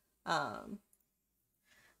notes. I'm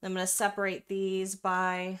going to separate these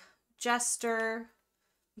by gesture,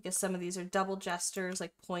 because some of these are double gestures,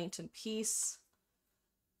 like point and piece.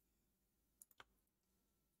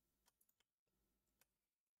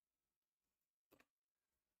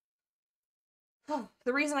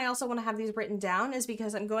 The reason I also want to have these written down is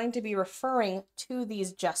because I'm going to be referring to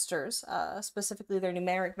these gestures, specifically their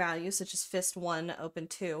numeric values, such as fist 1, open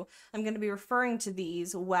 2. I'm going to be referring to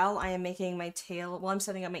these while I am making my tail, while I'm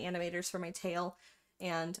setting up my animators for my tail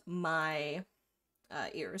and my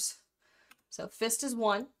ears. So fist is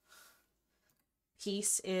 1,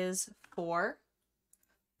 piece is 4,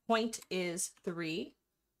 point is 3,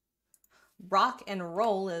 rock and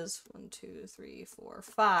roll is 1, 2, 3, 4,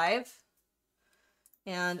 5.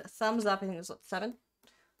 And thumbs up, I think it was what, 7?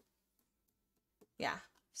 Yeah,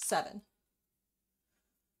 7.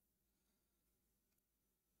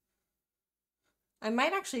 I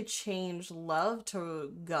might actually change love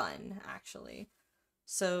to gun, actually.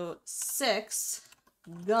 So 6,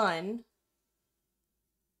 gun,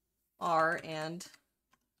 R, and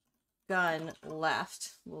gun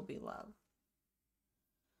left will be love.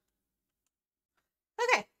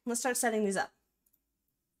 Okay, let's start setting these up.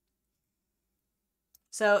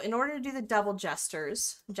 So in order to do the double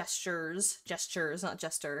gestures, not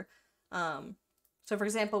gesture. So for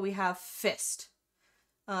example, we have fist.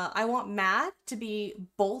 I want mad to be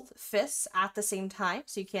both fists at the same time,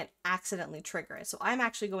 so you can't accidentally trigger it. So I'm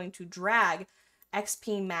actually going to drag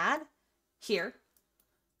XP mad here.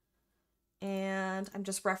 And I'm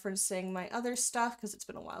just referencing my other stuff because it's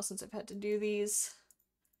been a while since I've had to do these.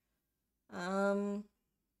 Yeah,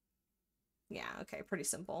 okay, pretty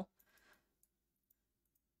simple.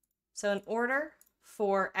 So in order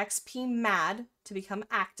for XP mad to become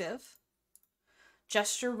active,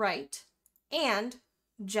 gesture right and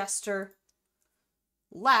gesture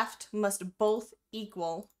left must both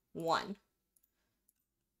equal 1.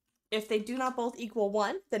 If they do not both equal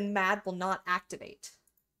 1, then mad will not activate.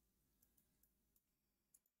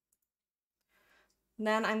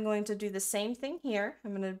 Then I'm going to do the same thing here.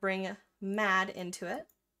 I'm going to bring mad into it.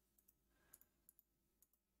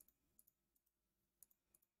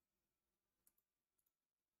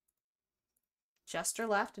 Gesture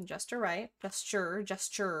left and gesture right.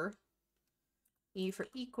 Gesture. E for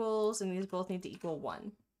equals, and these both need to equal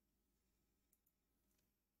 1.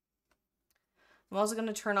 I'm also going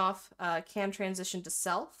to turn off cam transition to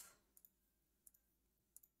self.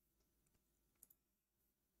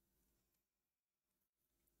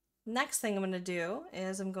 Next thing I'm going to do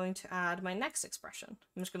is I'm going to add my next expression.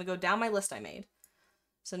 I'm just going to go down my list I made.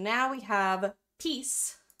 So now we have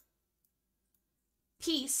piece.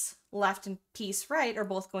 Piece left and piece right are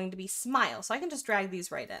both going to be smile. So I can just drag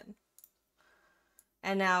these right in.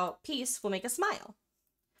 And now piece will make a smile.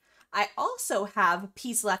 I also have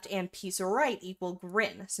piece left and piece right equal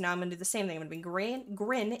grin. So now I'm going to do the same thing. I'm going to bring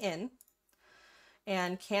grin in.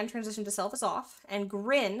 And cam transition to self is off. And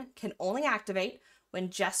grin can only activate when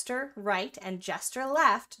gesture right and gesture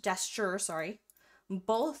left,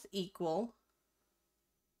 both equal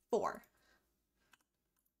 4.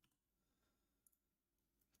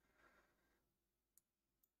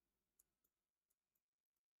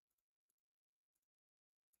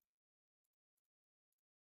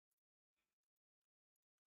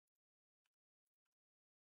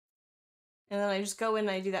 And then I just go in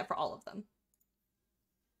and I do that for all of them.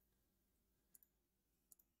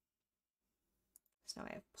 So now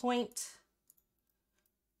I have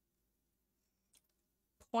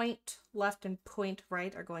point left and point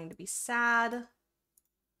right are going to be sad.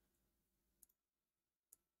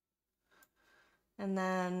 And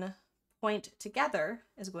then point together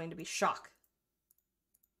is going to be shock.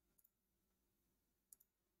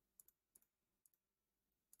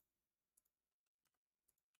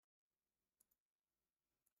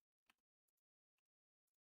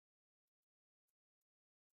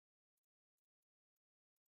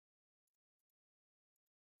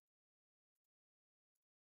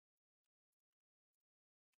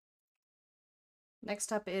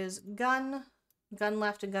 Next up is gun. Gun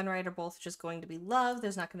left and gun right are both just going to be love.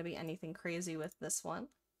 There's not going to be anything crazy with this one.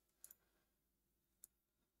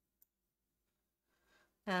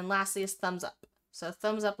 And lastly is thumbs up. So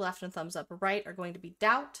thumbs up left and thumbs up right are going to be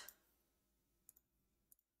doubt.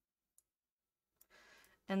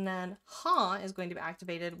 And then huh is going to be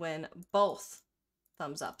activated when both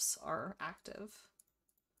thumbs ups are active.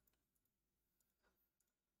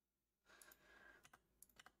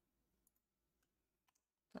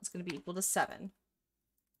 That's going to be equal to 7.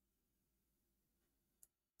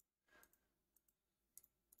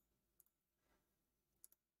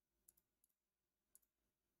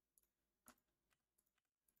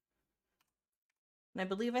 And I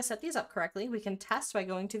believe I set these up correctly. We can test by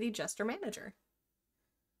going to the gesture manager.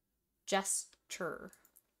 Gesture.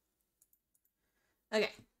 Okay,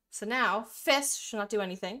 so now fist should not do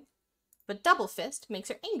anything, but double fist makes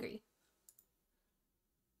her angry.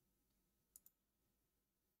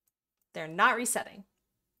 They're not resetting.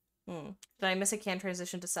 Did I miss a can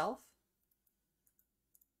transition to self?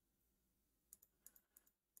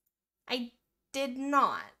 I did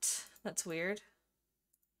not. That's weird.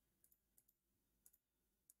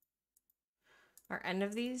 Are any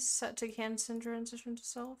of these set to can transition to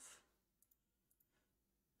self?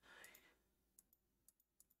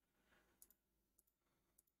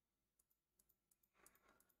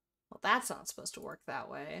 Well, that's not supposed to work that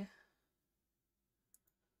way.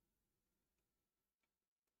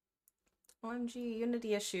 OMG,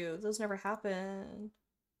 Unity issue. Those never happen.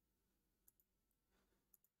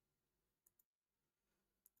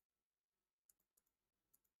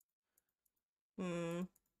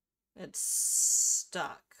 It's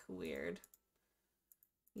stuck. Weird.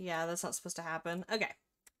 Yeah, that's not supposed to happen. Okay,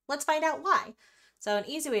 let's find out why. So an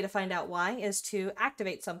easy way to find out why is to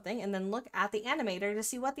activate something and then look at the animator to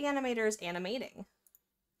see what the animator is animating.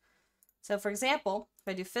 So for example,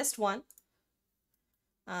 if I do fist 1,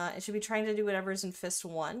 it should be trying to do whatever's in fist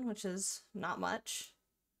 1, which is not much.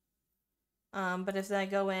 But if I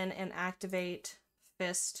go in and activate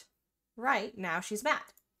fist right, now she's mad.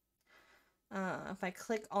 If I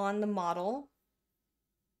click on the model.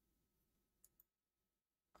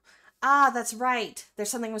 Ah, that's right. There's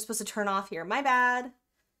something I'm supposed to turn off here. My bad.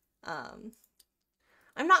 I'm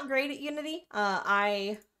not great at Unity.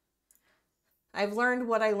 I've learned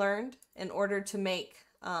what I learned in order to make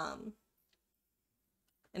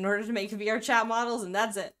VRChat models, and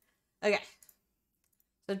that's it. Okay.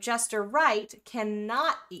 So gesture right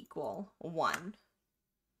cannot equal 1.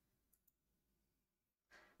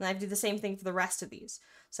 And I do the same thing for the rest of these.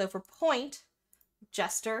 So for point,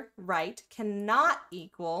 gesture right cannot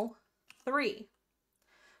equal 3.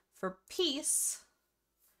 For piece,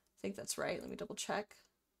 I think that's right. Let me double check.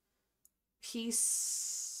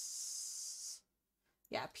 Piece,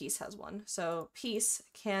 yeah, piece has 1. So piece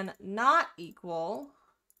cannot equal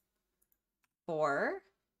 4.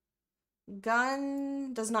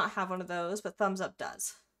 Gun does not have one of those, but thumbs up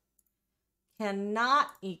does. Cannot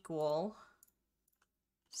equal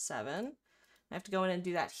 7. I have to go in and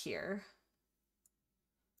do that here.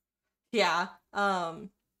 Yeah,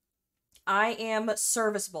 I am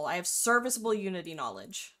serviceable. I have serviceable Unity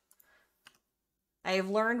knowledge. I have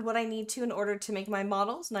learned what I need to in order to make my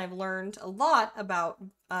models, and I've learned a lot about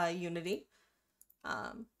Unity.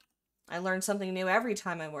 I learn something new every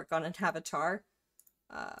time I work on an avatar,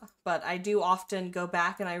 but I do often go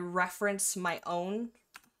back and I reference my own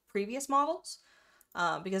previous models,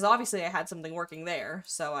 because obviously I had something working there,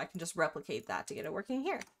 so I can just replicate that to get it working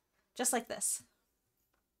here, just like this.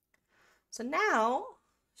 So now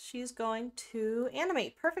she's going to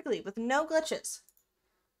animate perfectly with no glitches.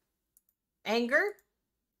 Anger?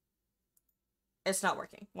 It's not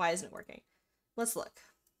working. Why isn't it working? Let's look.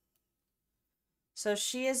 So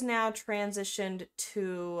she is now transitioned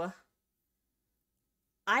to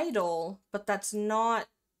idle, but that's not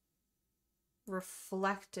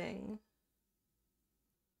reflecting.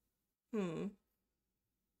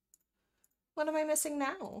 What am I missing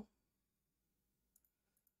now?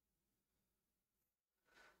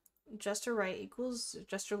 Gesture right equals,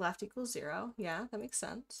 gesture left equals 0. Yeah, that makes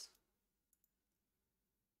sense.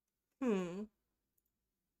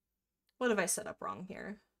 What have I set up wrong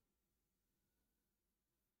here?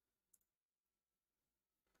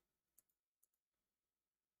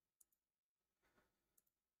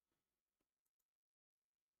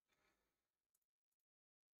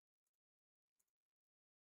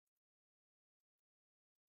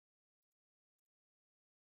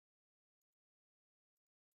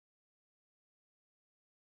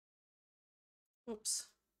 Oops.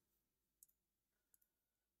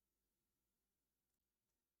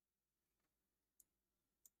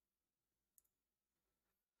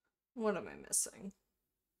 What am I missing?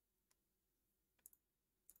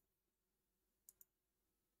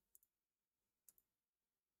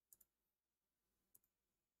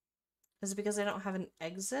 Is it because I don't have an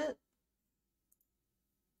exit?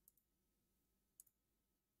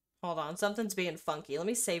 Hold on, something's being funky. Let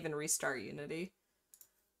me save and restart Unity.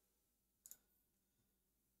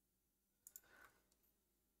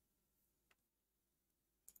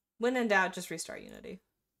 When in doubt, just restart Unity.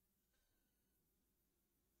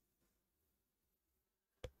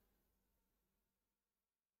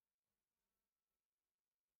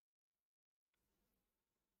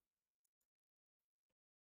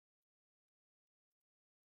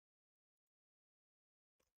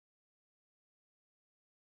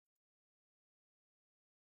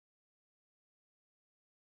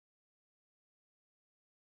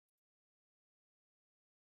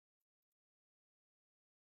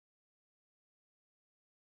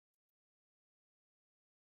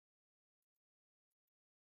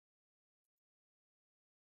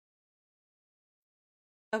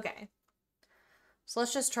 Okay. So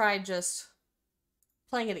let's just try just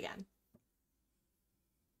playing it again.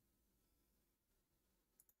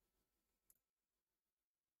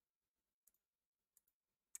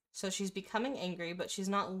 So she's becoming angry, but she's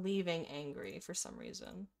not leaving angry for some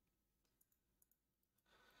reason.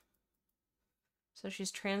 So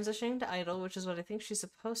she's transitioning to idle, which is what I think she's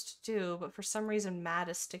supposed to do, but for some reason mad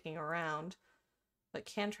is sticking around, but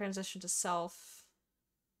can transition to self.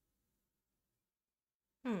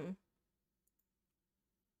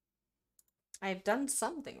 I've done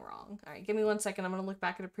something wrong. All right, give me 1 second. I'm going to look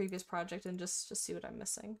back at a previous project and just see what I'm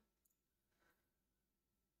missing.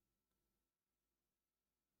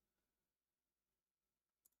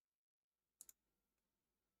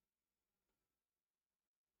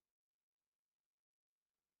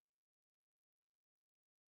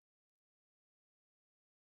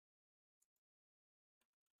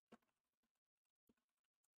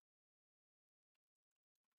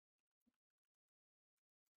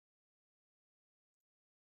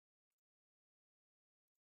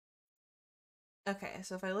 Okay,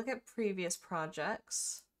 so if I look at previous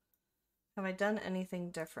projects, have I done anything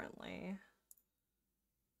differently?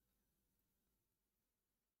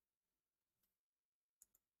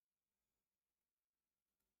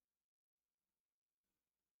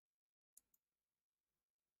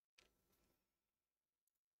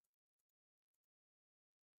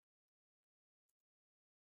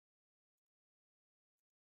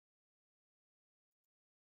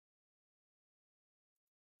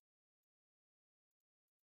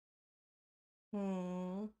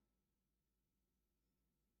 Hmm.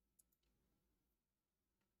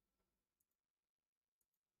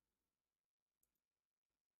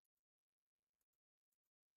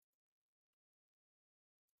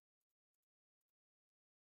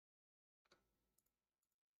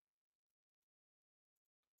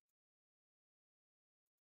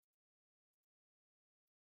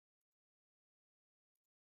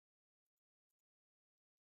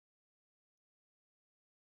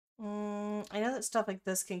 I know that stuff like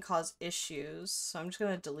this can cause issues, so I'm just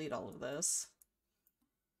gonna delete all of this.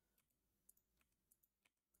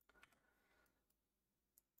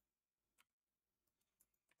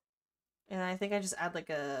 And I think I just add like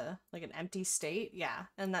an empty state, yeah,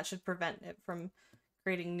 and that should prevent it from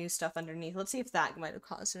creating new stuff underneath. Let's see if that might have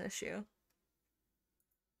caused an issue.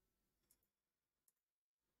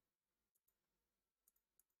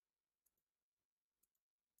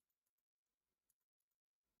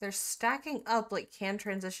 They're stacking up like can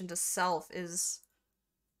transition to self is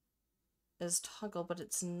toggle, but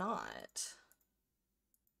it's not.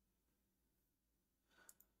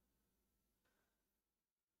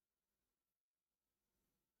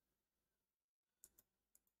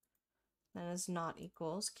 That is not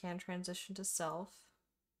equals can transition to self.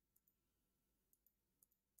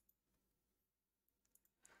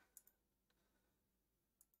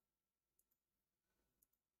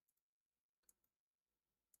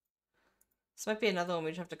 This might be another one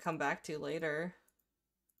we just have to come back to later.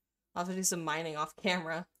 I'll have to do some mining off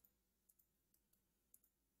camera.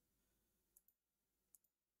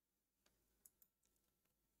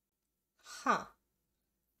 Huh.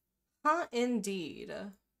 Huh, indeed.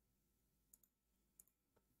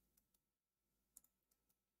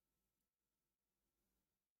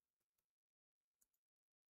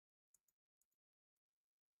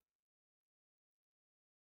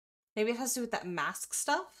 Maybe it has to do with that mask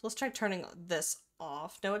stuff? Let's try turning this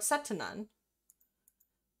off. No, it's set to none.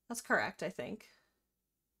 That's correct, I think.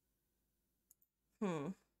 Hmm.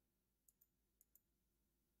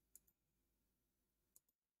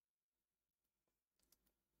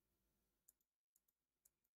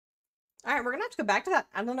 Alright, we're gonna have to go back to that.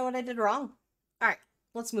 I don't know what I did wrong. Alright,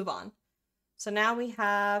 let's move on. So now we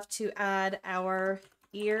have to add our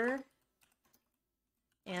ear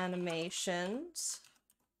animations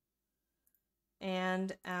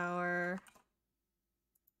and our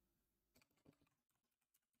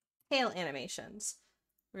tail animations.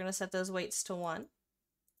 We're going to set those weights to 1.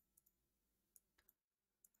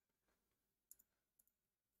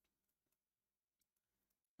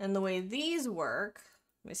 And the way these work,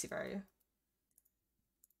 let me see if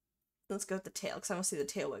let's go with the tail, because I want to see the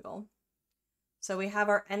tail wiggle. So we have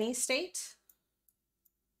our any state.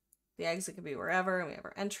 The exit could be wherever, and we have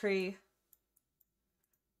our entry.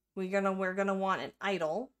 We're gonna want an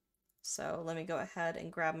idle. So let me go ahead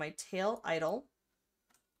and grab my tail idle.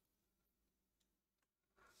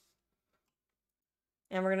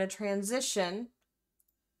 And we're gonna transition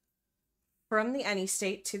from the any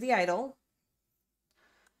state to the idle.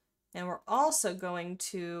 And we're also going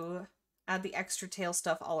to add the extra tail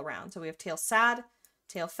stuff all around. So we have tail sad,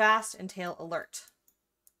 tail fast, and tail alert.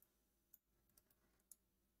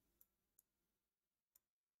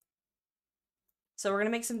 So we're going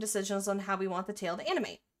to make some decisions on how we want the tail to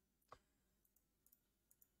animate.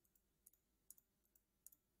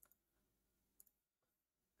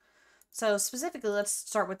 So specifically, let's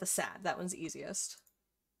start with the sad. That one's easiest.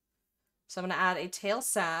 So I'm going to add a tail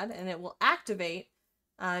sad, and it will activate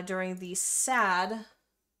during the sad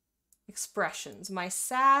expressions. My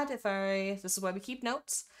sad, this is why we keep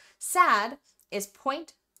notes. Sad is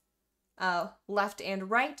point left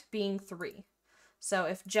and right being 3. So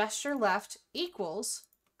if gesture left equals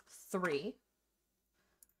 3,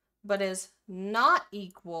 but is not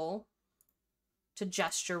equal to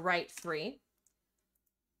gesture right 3,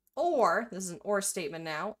 or, this is an or statement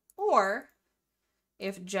now, or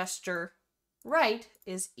if gesture right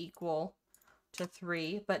is equal to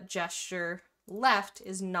 3, but gesture left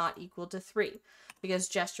is not equal to 3, because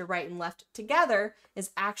gesture right and left together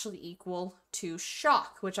is actually equal to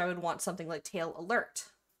shock, which I would want something like tail alert.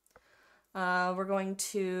 We're going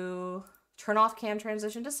to turn off cam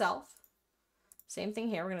transition to self. Same thing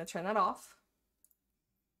here, we're going to turn that off.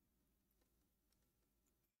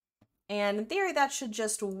 And in theory, that should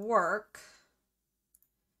just work.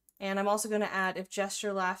 And I'm also going to add if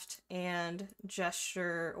gesture left and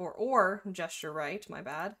gesture, or gesture right, my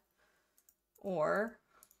bad, or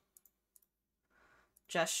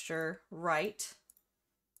gesture right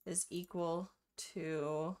is equal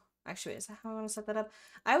to, actually, is that how I want to set that up?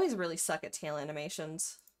 I always really suck at tail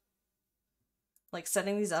animations. Like,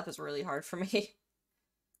 setting these up is really hard for me.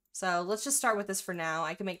 So let's just start with this for now.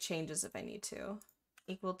 I can make changes if I need to.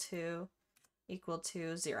 Equal to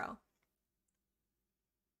 0.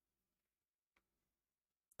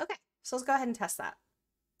 Okay, so let's go ahead and test that.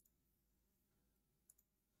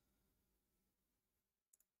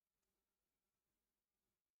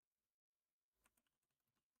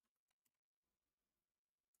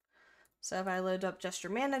 So if I load up gesture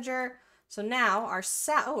manager, so now our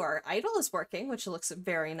idle is working, which looks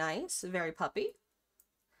very nice, very puppy.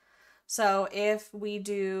 So if we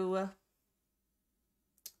do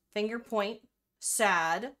finger point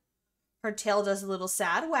sad, her tail does a little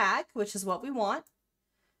sad wag, which is what we want.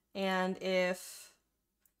 And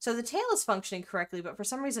so the tail is functioning correctly, but for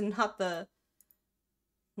some reason not the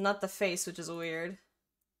face, which is weird.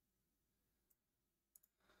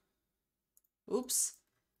 Oops.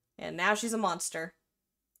 And now she's a monster.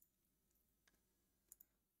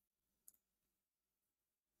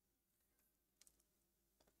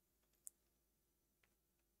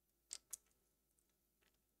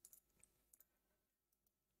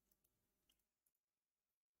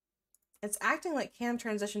 It's acting like cam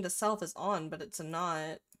transition to self is on, but it's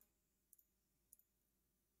not.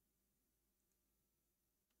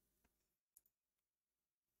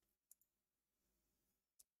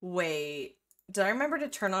 Wait, did I remember to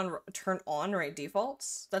turn on right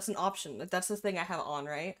defaults? That's an option. That's the thing I have on,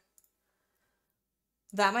 right?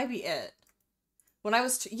 That might be it. When I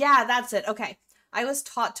was, yeah, that's it. Okay. I was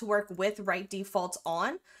taught to work with right defaults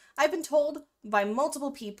on. I've been told by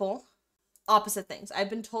multiple people opposite things. I've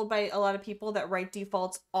been told by a lot of people that right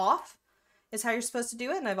defaults off is how you're supposed to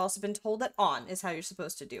do it, and I've also been told that on is how you're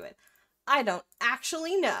supposed to do it. I don't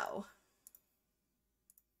actually know.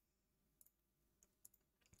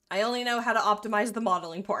 I only know how to optimize the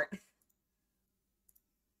modeling part.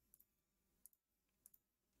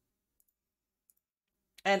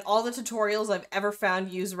 And all the tutorials I've ever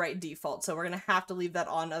found use right default, so we're gonna have to leave that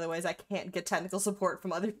on, otherwise I can't get technical support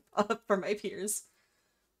from from my peers.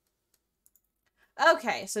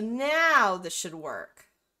 Okay, so now this should work.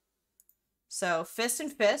 So fist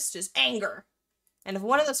and fist is anger. And if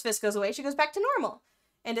one of those fists goes away, she goes back to normal.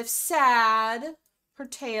 And if sad, her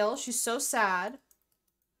tail, she's so sad.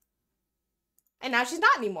 And now she's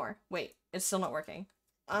not anymore. Wait, it's still not working.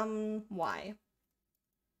 Why?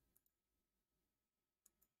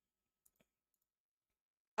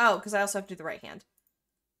 Oh, because I also have to do the right hand.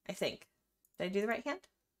 I think. Did I do the right hand?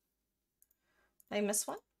 Did I miss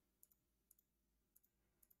one?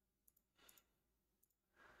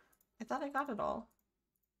 I thought I got it all.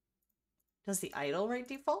 Does the idle write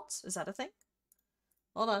defaults? Is that a thing?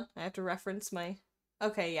 Hold on, I have to reference my...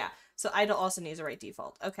 Okay, yeah. So idle also needs a write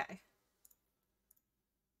default. Okay.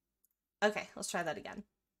 Okay, let's try that again.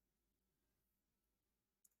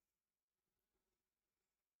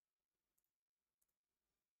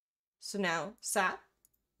 So now, sad,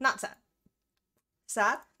 not sad.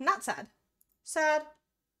 Sad, not sad. Sad,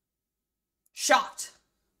 shocked.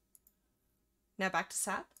 Now back to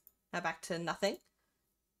sad. Now back to nothing.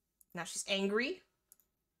 Now she's angry.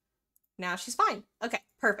 Now she's fine. Okay,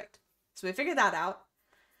 perfect. So we figured that out.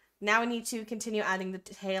 Now we need to continue adding the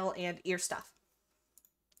tail and ear stuff.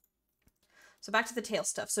 So back to the tail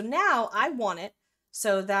stuff. So now I want it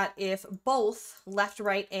so that if both left,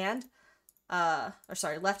 right, and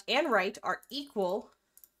left and right are equal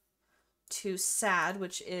to sad,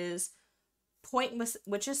 which is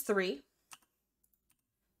 3,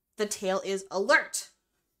 the tail is alert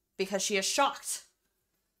because she is shocked.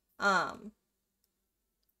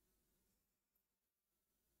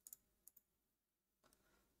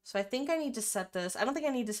 So I think I need to set this. I don't think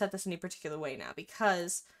I need to set this any particular way now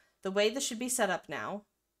because the way this should be set up now,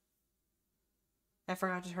 I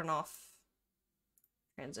forgot to turn off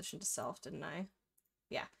transition to self, didn't I?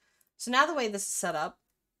 Yeah. So now the way this is set up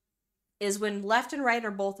is when left and right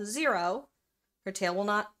are both 0, her tail will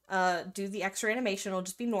not do the extra animation, it'll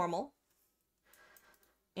just be normal.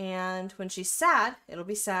 And when she's sad, it'll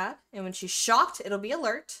be sad. And when she's shocked, it'll be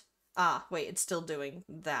alert. Ah, wait, it's still doing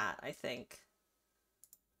that, I think.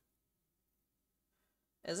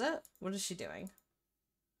 Is it? What is she doing?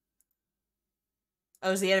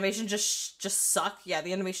 Oh, is the animation just suck? Yeah,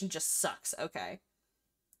 the animation just sucks. Okay.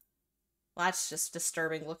 Well, that's just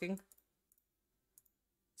disturbing looking.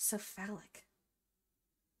 So phallic.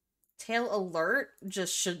 Tail alert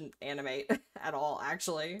just shouldn't animate at all,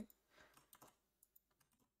 actually.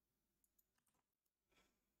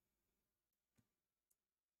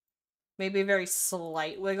 Maybe a very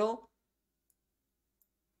slight wiggle.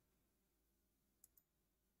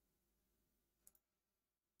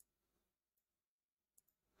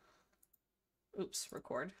 Oops,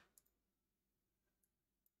 record.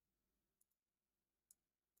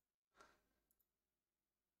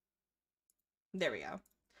 There we go.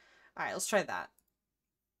 Alright, let's try that.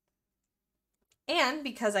 And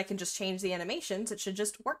because I can just change the animations, it should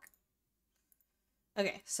just work.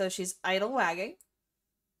 Okay, so she's idle wagging.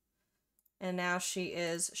 And now she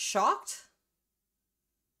is shocked.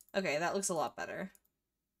 Okay, that looks a lot better.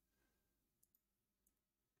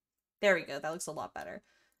 There we go, that looks a lot better.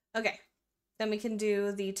 Okay, then we can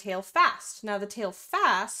do the tail fast. Now the tail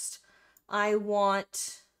fast, I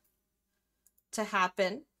want to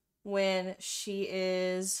happen when she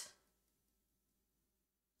is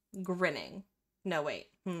grinning. No, wait.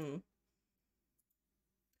 Hold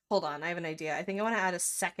on, I have an idea. I think I want to add a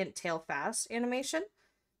second tail fast animation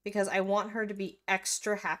because I want her to be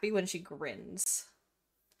extra happy when she grins.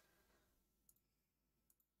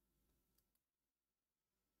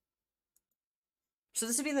 So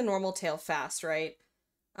this would be the normal tail fast, right?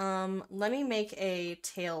 Let me make a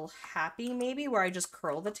tail happy maybe where I just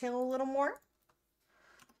curl the tail a little more.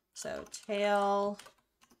 So tail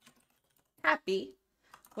happy,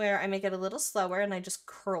 where I make it a little slower and I just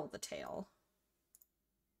curl the tail.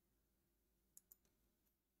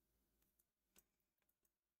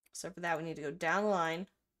 So for that, we need to go down the line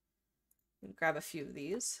and grab a few of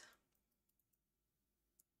these.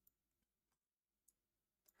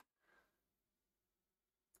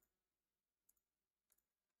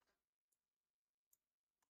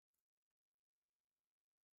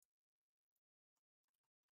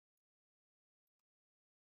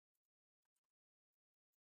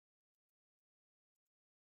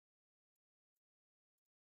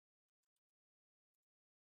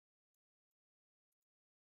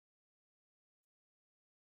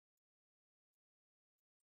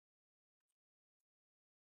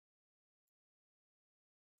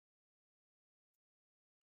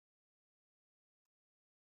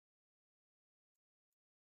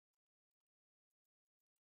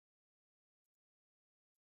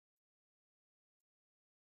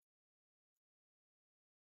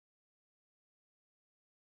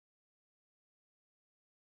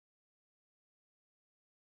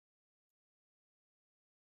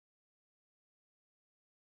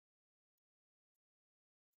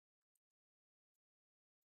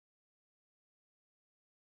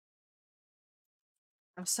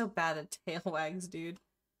 I'm so bad at tail wags, dude.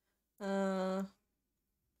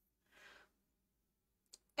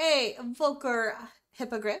 Hey, Volker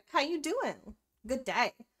Hippogriff, how you doing? Good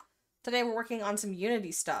day. Today we're working on some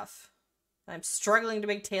Unity stuff. I'm struggling to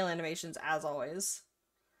make tail animations as always.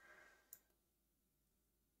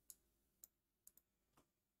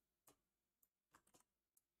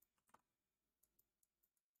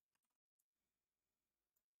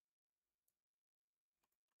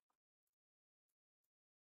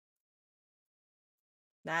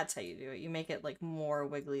 That's how you do it. You make it like more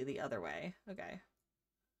wiggly the other way. Okay.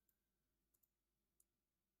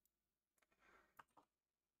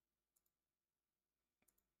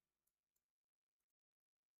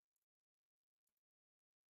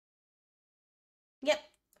 Yep.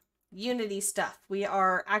 Unity stuff. We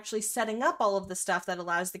are actually setting up all of the stuff that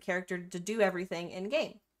allows the character to do everything in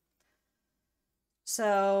game.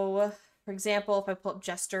 So, for example, if I pull up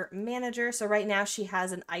Jester Manager, so right now she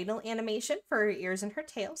has an idle animation for her ears and her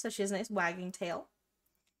tail, so she has a nice wagging tail.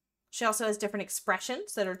 She also has different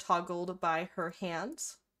expressions that are toggled by her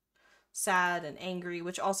hands. Sad and angry,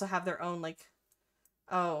 which also have their own, like,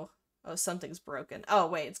 oh, something's broken. Oh,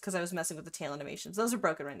 wait, it's because I was messing with the tail animations. Those are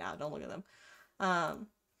broken right now. Don't look at them.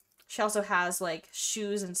 She also has, like,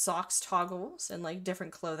 shoes and socks toggles and, like,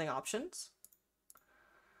 different clothing options.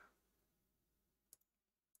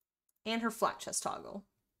 And her flat chest toggle.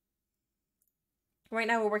 Right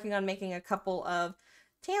now we're working on making a couple of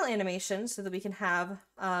tail animations so that we can have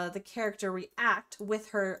the character react with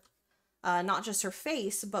her, not just her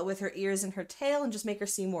face, but with her ears and her tail, and just make her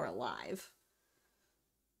seem more alive.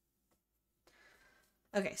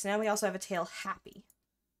 Okay, so now we also have a tail happy.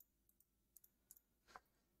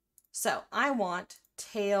 So I want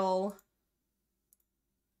tail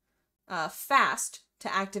fast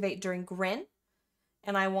to activate during grin,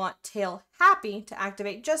 and I want tail happy to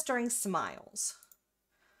activate just during smiles.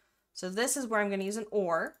 So this is where I'm going to use an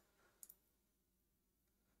OR.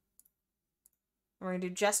 We're going to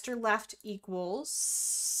do Jester left equals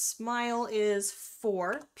smile is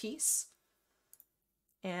 4 piece,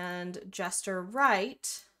 and Jester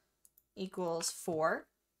right equals 4.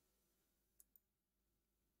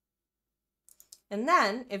 And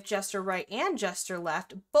then if Jester right and Jester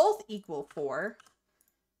left both equal 4,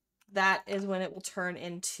 that is when it will turn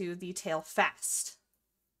into the tail fast.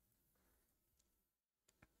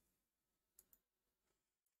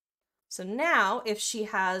 So now if she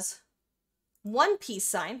has 1 peace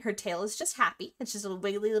sign, her tail is just happy. It's just a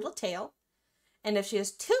wiggly little tail. And if she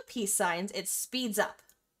has 2 peace signs, it speeds up.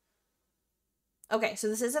 Okay, so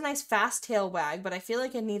this is a nice fast tail wag, but I feel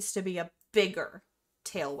like it needs to be a bigger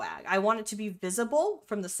tail wag. I want it to be visible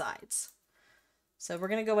from the sides. So we're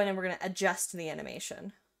going to go in and we're going to adjust the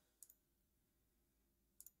animation.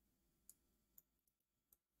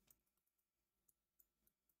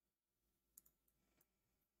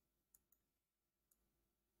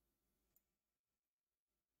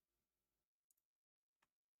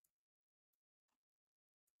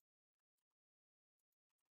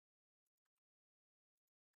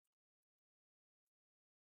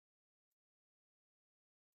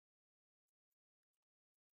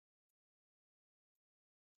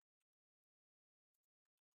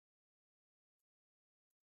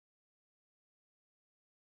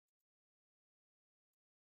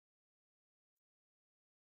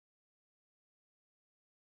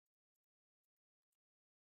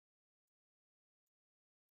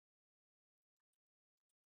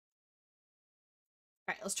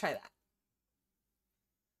 All right, let's try that.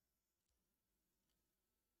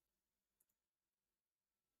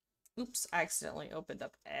 Oops, I accidentally opened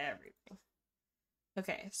up everything.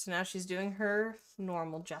 Okay, so now she's doing her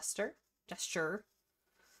normal gesture.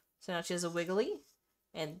 So now she has a wiggly.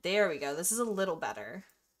 And there we go. This is a little better.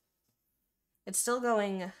 It's still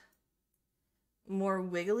going more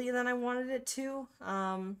wiggly than I wanted it to.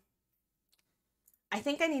 I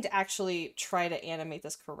think I need to actually try to animate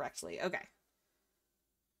this correctly. Okay.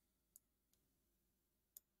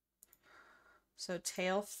 So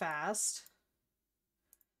tail fast.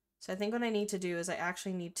 So I think what I need to do is I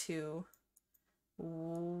actually need to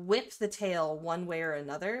whip the tail one way or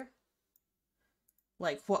another.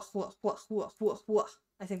 Like, whoa, whoa, whoa, whoa, whoa, whoa.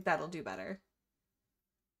 I think that'll do better.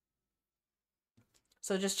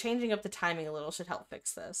 So just changing up the timing a little should help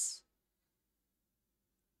fix this.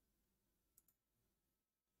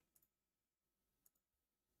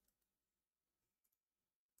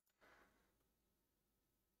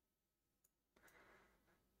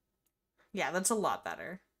 Yeah, that's a lot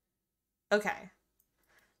better. Okay.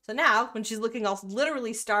 So now, when she's looking all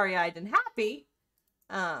literally starry-eyed and happy,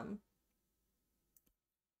 her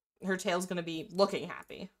tail's gonna be looking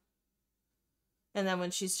happy. And then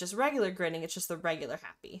when she's just regular grinning, it's just the regular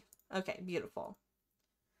happy. Okay, beautiful.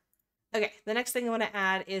 Okay, the next thing I want to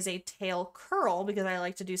add is a tail curl, because I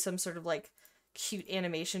like to do some sort of like cute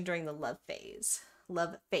animation during the love phase.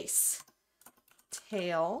 Love face.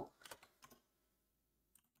 Tail.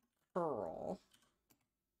 Curl.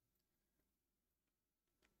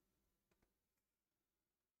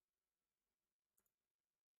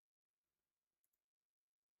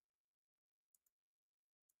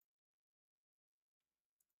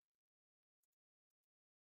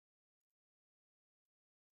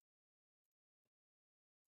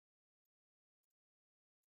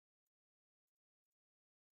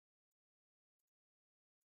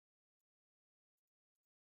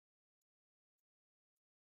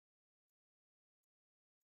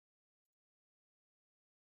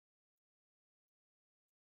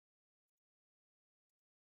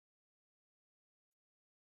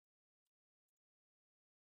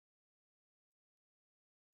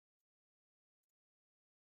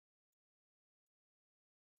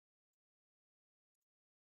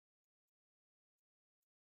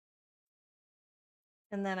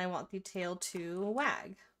 And then I want the tail to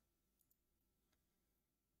wag.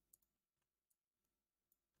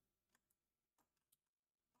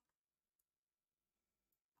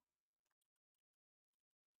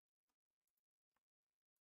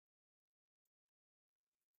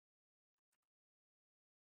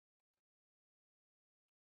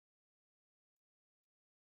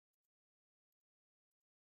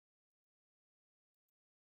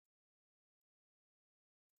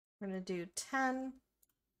 We're going to do 10.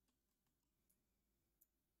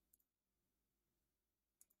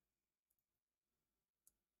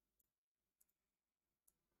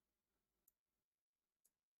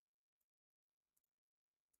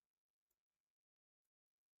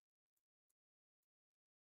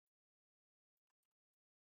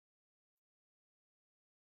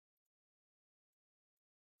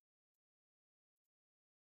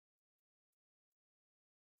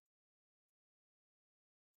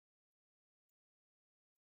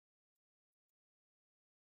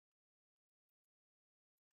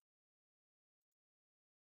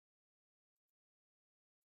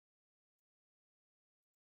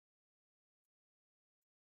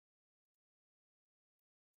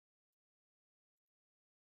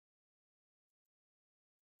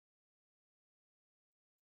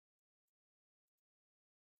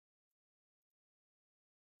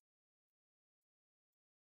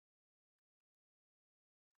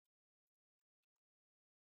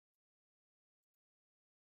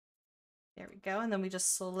 There we go. And then we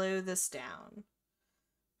just slow this down.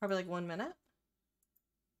 Probably like 1 minute.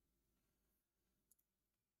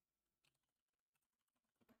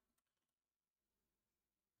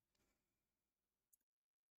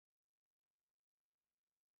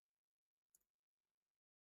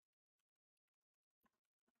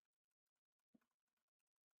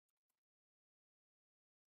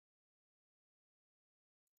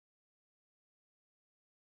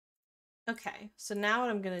 Okay, so now what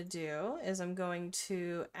I'm going to do is I'm going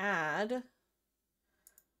to add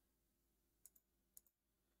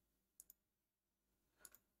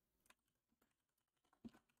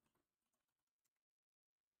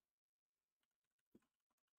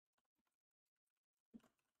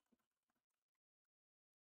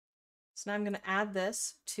so now I'm going to add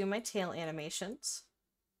this to my tail animations.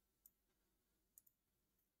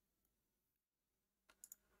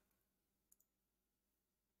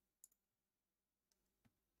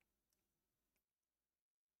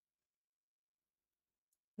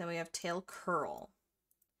 Then we have tail curl.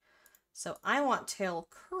 So I want tail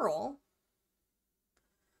curl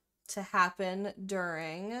to happen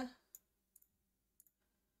during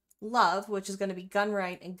love, which is going to be gun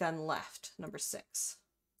right and gun left, number 6.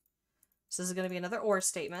 So this is going to be another or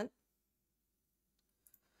statement.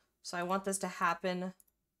 So I want this to happen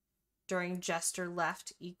during gesture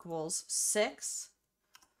left equals 6,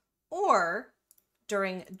 or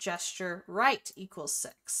during gesture right equals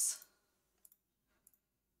 6.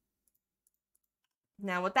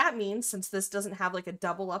 Now what that means, since this doesn't have like a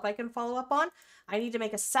double up I can follow up on, I need to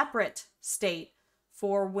make a separate state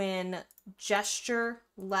for when gesture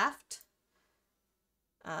left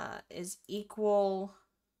is equal...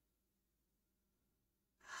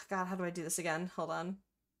 God, how do I do this again? Hold on.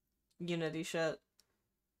 Unity shit.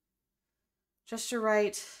 Gesture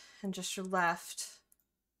right and gesture left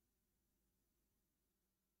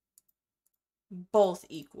both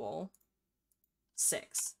equal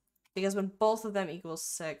 6. Because when both of them equal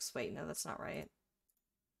 6... Wait, no, that's not right.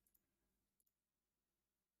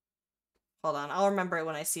 Hold on, I'll remember it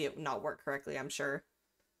when I see it not work correctly, I'm sure.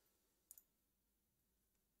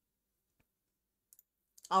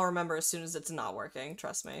 I'll remember as soon as it's not working,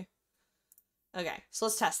 trust me. Okay, so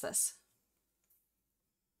let's test this.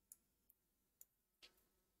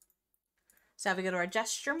 So now we go to our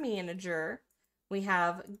gesture manager. We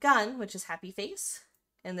have gun, which is happy face.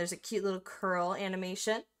 And there's a cute little curl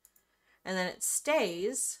animation. And then it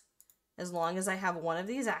stays as long as I have one of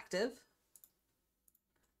these active.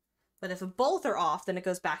 But if both are off, then it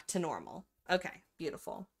goes back to normal. Okay,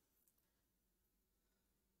 beautiful.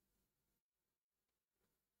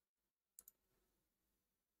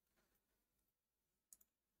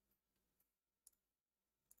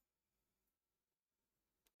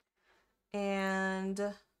 And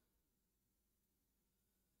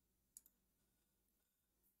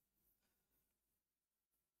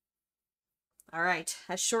all right,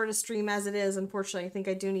 as short a stream as it is, unfortunately, I think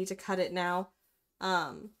I do need to cut it now.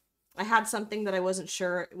 I had something that I wasn't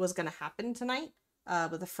sure was going to happen tonight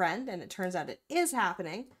with a friend, and it turns out it is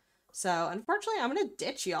happening. So, unfortunately, I'm going to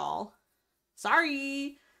ditch y'all.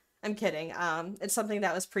 Sorry. I'm kidding. It's something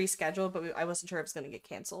that was pre-scheduled, but I wasn't sure it was going to get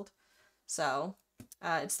canceled. So,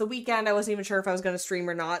 it's the weekend. I wasn't even sure if I was going to stream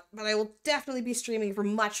or not, but I will definitely be streaming for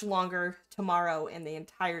much longer tomorrow and the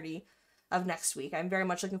entirety of next week. I'm very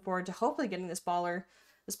much looking forward to hopefully getting this baller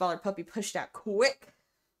puppy pushed out quick.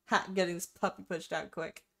 Getting this puppy pushed out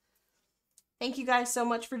quick. Thank you guys so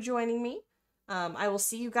much for joining me. I will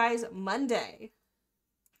see you guys Monday.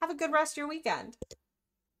 Have a good rest of your weekend.